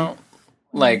don't know?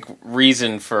 Like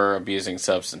reason for abusing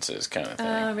substances kind of thing.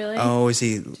 Oh, really? Oh, is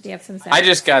he? Did he have some? I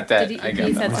just got that. He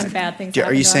said some bad things.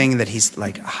 Are you saying that he's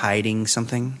like hiding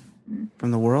something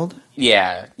from the world?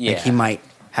 Yeah. Like he might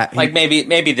like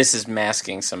maybe this is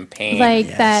masking some pain. Like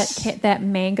that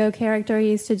Mango character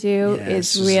he used to do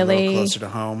is really a little closer to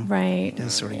home. Right. It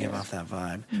does sort of give off that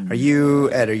vibe. Are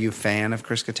you, Ed, are you a fan of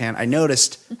Chris Catan? I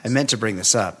noticed, I meant to bring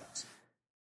this up.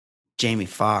 Jamie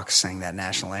Foxx sang that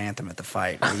national anthem at the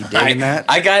fight. Are you digging that?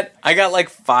 I got like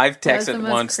 5 texts at once. That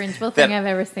was the most cringeable thing I've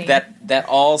ever seen. That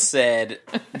all said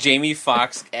Jamie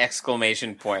Foxx !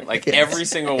 Like every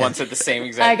single one said the same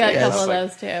exact thing. I got a couple of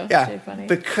those too. Yeah, Too funny.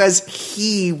 because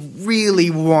he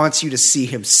really wants you to see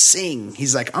him sing.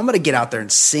 He's like, I'm going to get out there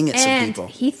and sing at some people.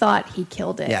 He thought he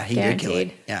killed it. Yeah, he guaranteed. did kill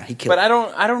it. Yeah, he killed it. But I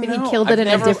don't But know. he killed it in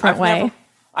a different way.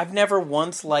 I've never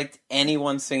once liked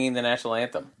anyone singing the national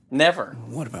anthem. Never.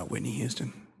 What about Whitney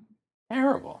Houston?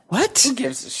 Terrible. What? Who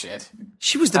gives a shit?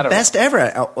 She was the best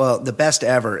ever. Well, the best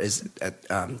ever is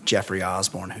Jeffrey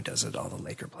Osborne, who does it all the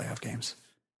Laker playoff games.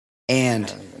 And I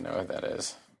don't even know what that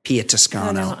is. Pia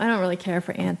Toscano. I don't really care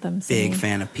for anthems. Big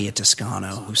fan of Pia Toscano,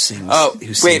 who sings. Oh,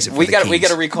 who sings wait! it for We the got Kings.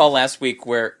 to recall last week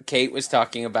where Kate was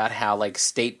talking about how like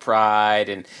state pride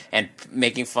and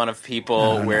making fun of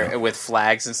people with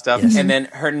flags and stuff. Yes. And then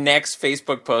her next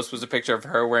Facebook post was a picture of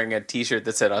her wearing a T-shirt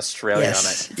that said Australia on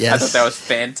it. Yes. I thought that was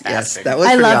fantastic. Yes, that was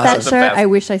I pretty love awesome. that shirt. I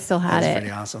wish I still had That was it.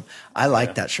 pretty awesome. I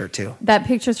like that shirt too. That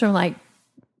picture's from like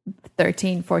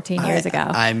 13, 14 years ago.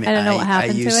 I don't know what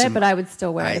happened to it, but I would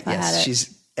still wear it if I had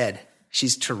it.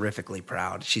 She's terrifically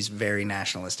proud. She's very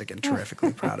nationalistic and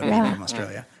terrifically proud of being from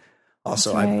Australia.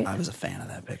 Also, right. I was a fan of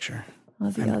that picture.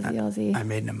 Aussie. I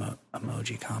made an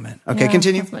emoji comment. Okay,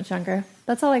 continue. That's much younger.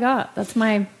 That's all I got. That's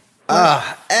my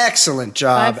excellent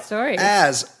job. 5 stories.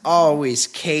 As always,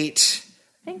 Kate.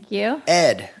 Thank you.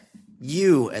 Ed,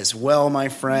 you as well, my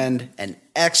friend. An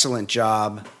excellent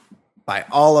job by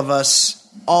all of us.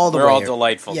 We're all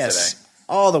delightful yes, today.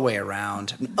 All the way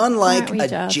around. Unlike Aren't we a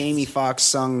just? Jamie Foxx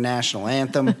sung national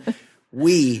anthem,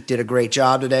 we did a great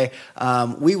job today.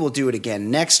 We will do it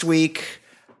again next week.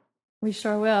 We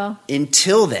sure will.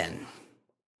 Until then,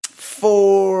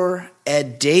 for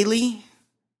Ed Daly,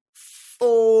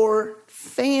 for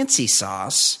Fancy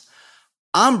Sauce,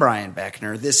 I'm Brian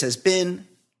Beckner. This has been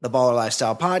the Baller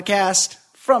Lifestyle Podcast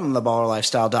from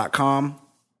theballerlifestyle.com.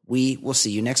 We will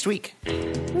see you next week.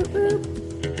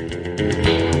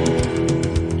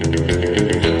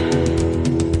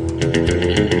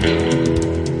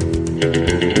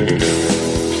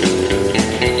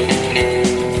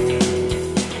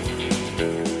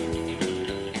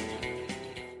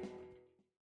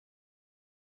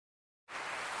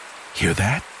 Hear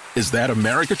that? Is that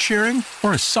America cheering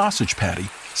or a sausage patty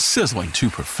sizzling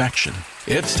to perfection?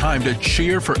 It's time to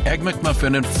cheer for Egg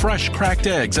McMuffin and fresh cracked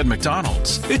eggs at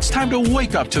McDonald's. It's time to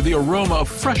wake up to the aroma of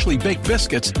freshly baked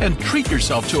biscuits and treat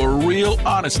yourself to a real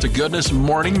honest-to-goodness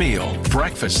morning meal.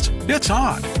 Breakfast, it's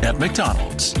on at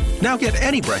McDonald's. Now get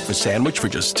any breakfast sandwich for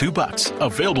just $2.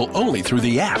 Available only through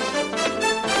the app.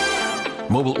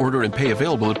 Mobile order and pay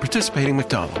available at participating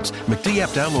McDonald's. McD app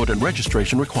download and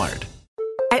registration required.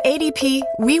 At ADP,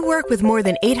 we work with more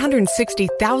than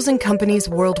 860,000 companies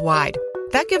worldwide.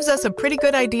 That gives us a pretty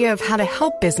good idea of how to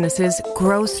help businesses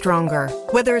grow stronger.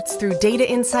 Whether it's through data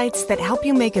insights that help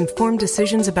you make informed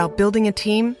decisions about building a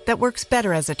team that works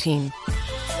better as a team,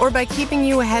 or by keeping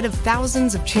you ahead of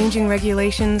thousands of changing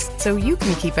regulations so you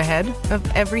can keep ahead of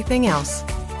everything else.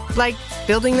 Like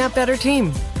building that better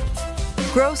team.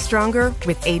 Grow stronger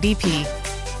with ADP.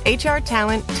 HR,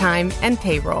 talent, time, and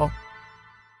payroll.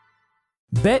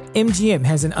 BetMGM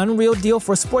has an unreal deal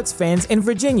for sports fans in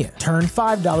Virginia. Turn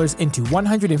 $5 into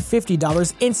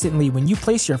 $150 instantly when you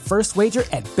place your first wager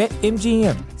at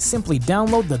BetMGM. Simply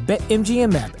download the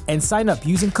BetMGM app and sign up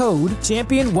using code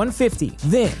Champion150.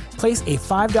 Then, place a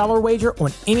 $5 wager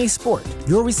on any sport.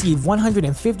 You'll receive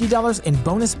 $150 in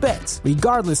bonus bets,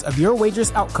 regardless of your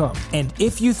wager's outcome. And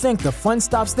if you think the fun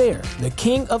stops there, the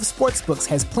king of sportsbooks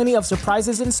has plenty of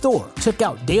surprises in store. Check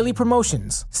out daily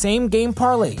promotions, same-game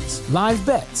parlays, live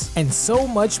bets, and so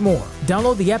much more.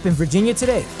 Download the app in Virginia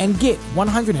today and get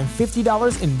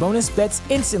 $150 in bonus bets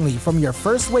instantly from your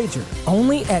first wager.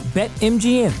 Only at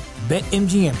BetMGM.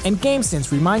 BetMGM and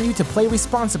GameSense remind you to play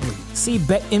responsibly. See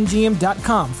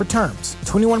BetMGM.com for terms.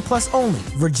 21 plus only.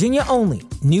 Virginia only.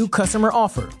 New customer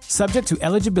offer. Subject to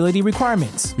eligibility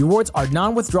requirements. Rewards are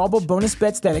non-withdrawable bonus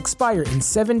bets that expire in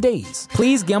 7 days.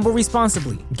 Please gamble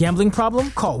responsibly. Gambling problem?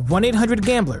 Call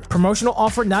 1-800-GAMBLER. Promotional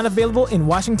offer not available in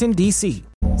Washington, D.C.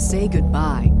 Say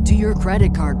goodbye to your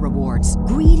credit card rewards.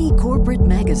 Greedy corporate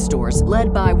mega stores,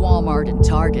 led by Walmart and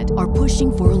Target, are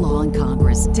pushing for a law in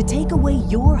Congress to take away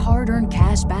your hard-earned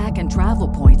cash back and travel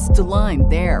points to line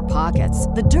their pockets.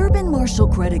 The Durbin-Marshall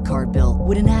credit card bill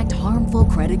would enact harmful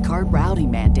credit card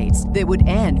routing mandates that would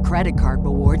end credit card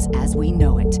rewards as we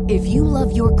know it. If you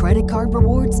love your credit card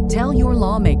rewards, tell your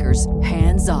lawmakers,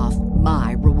 hands off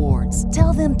my rewards.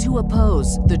 Tell them to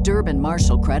oppose the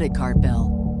Durbin-Marshall credit card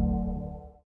bill.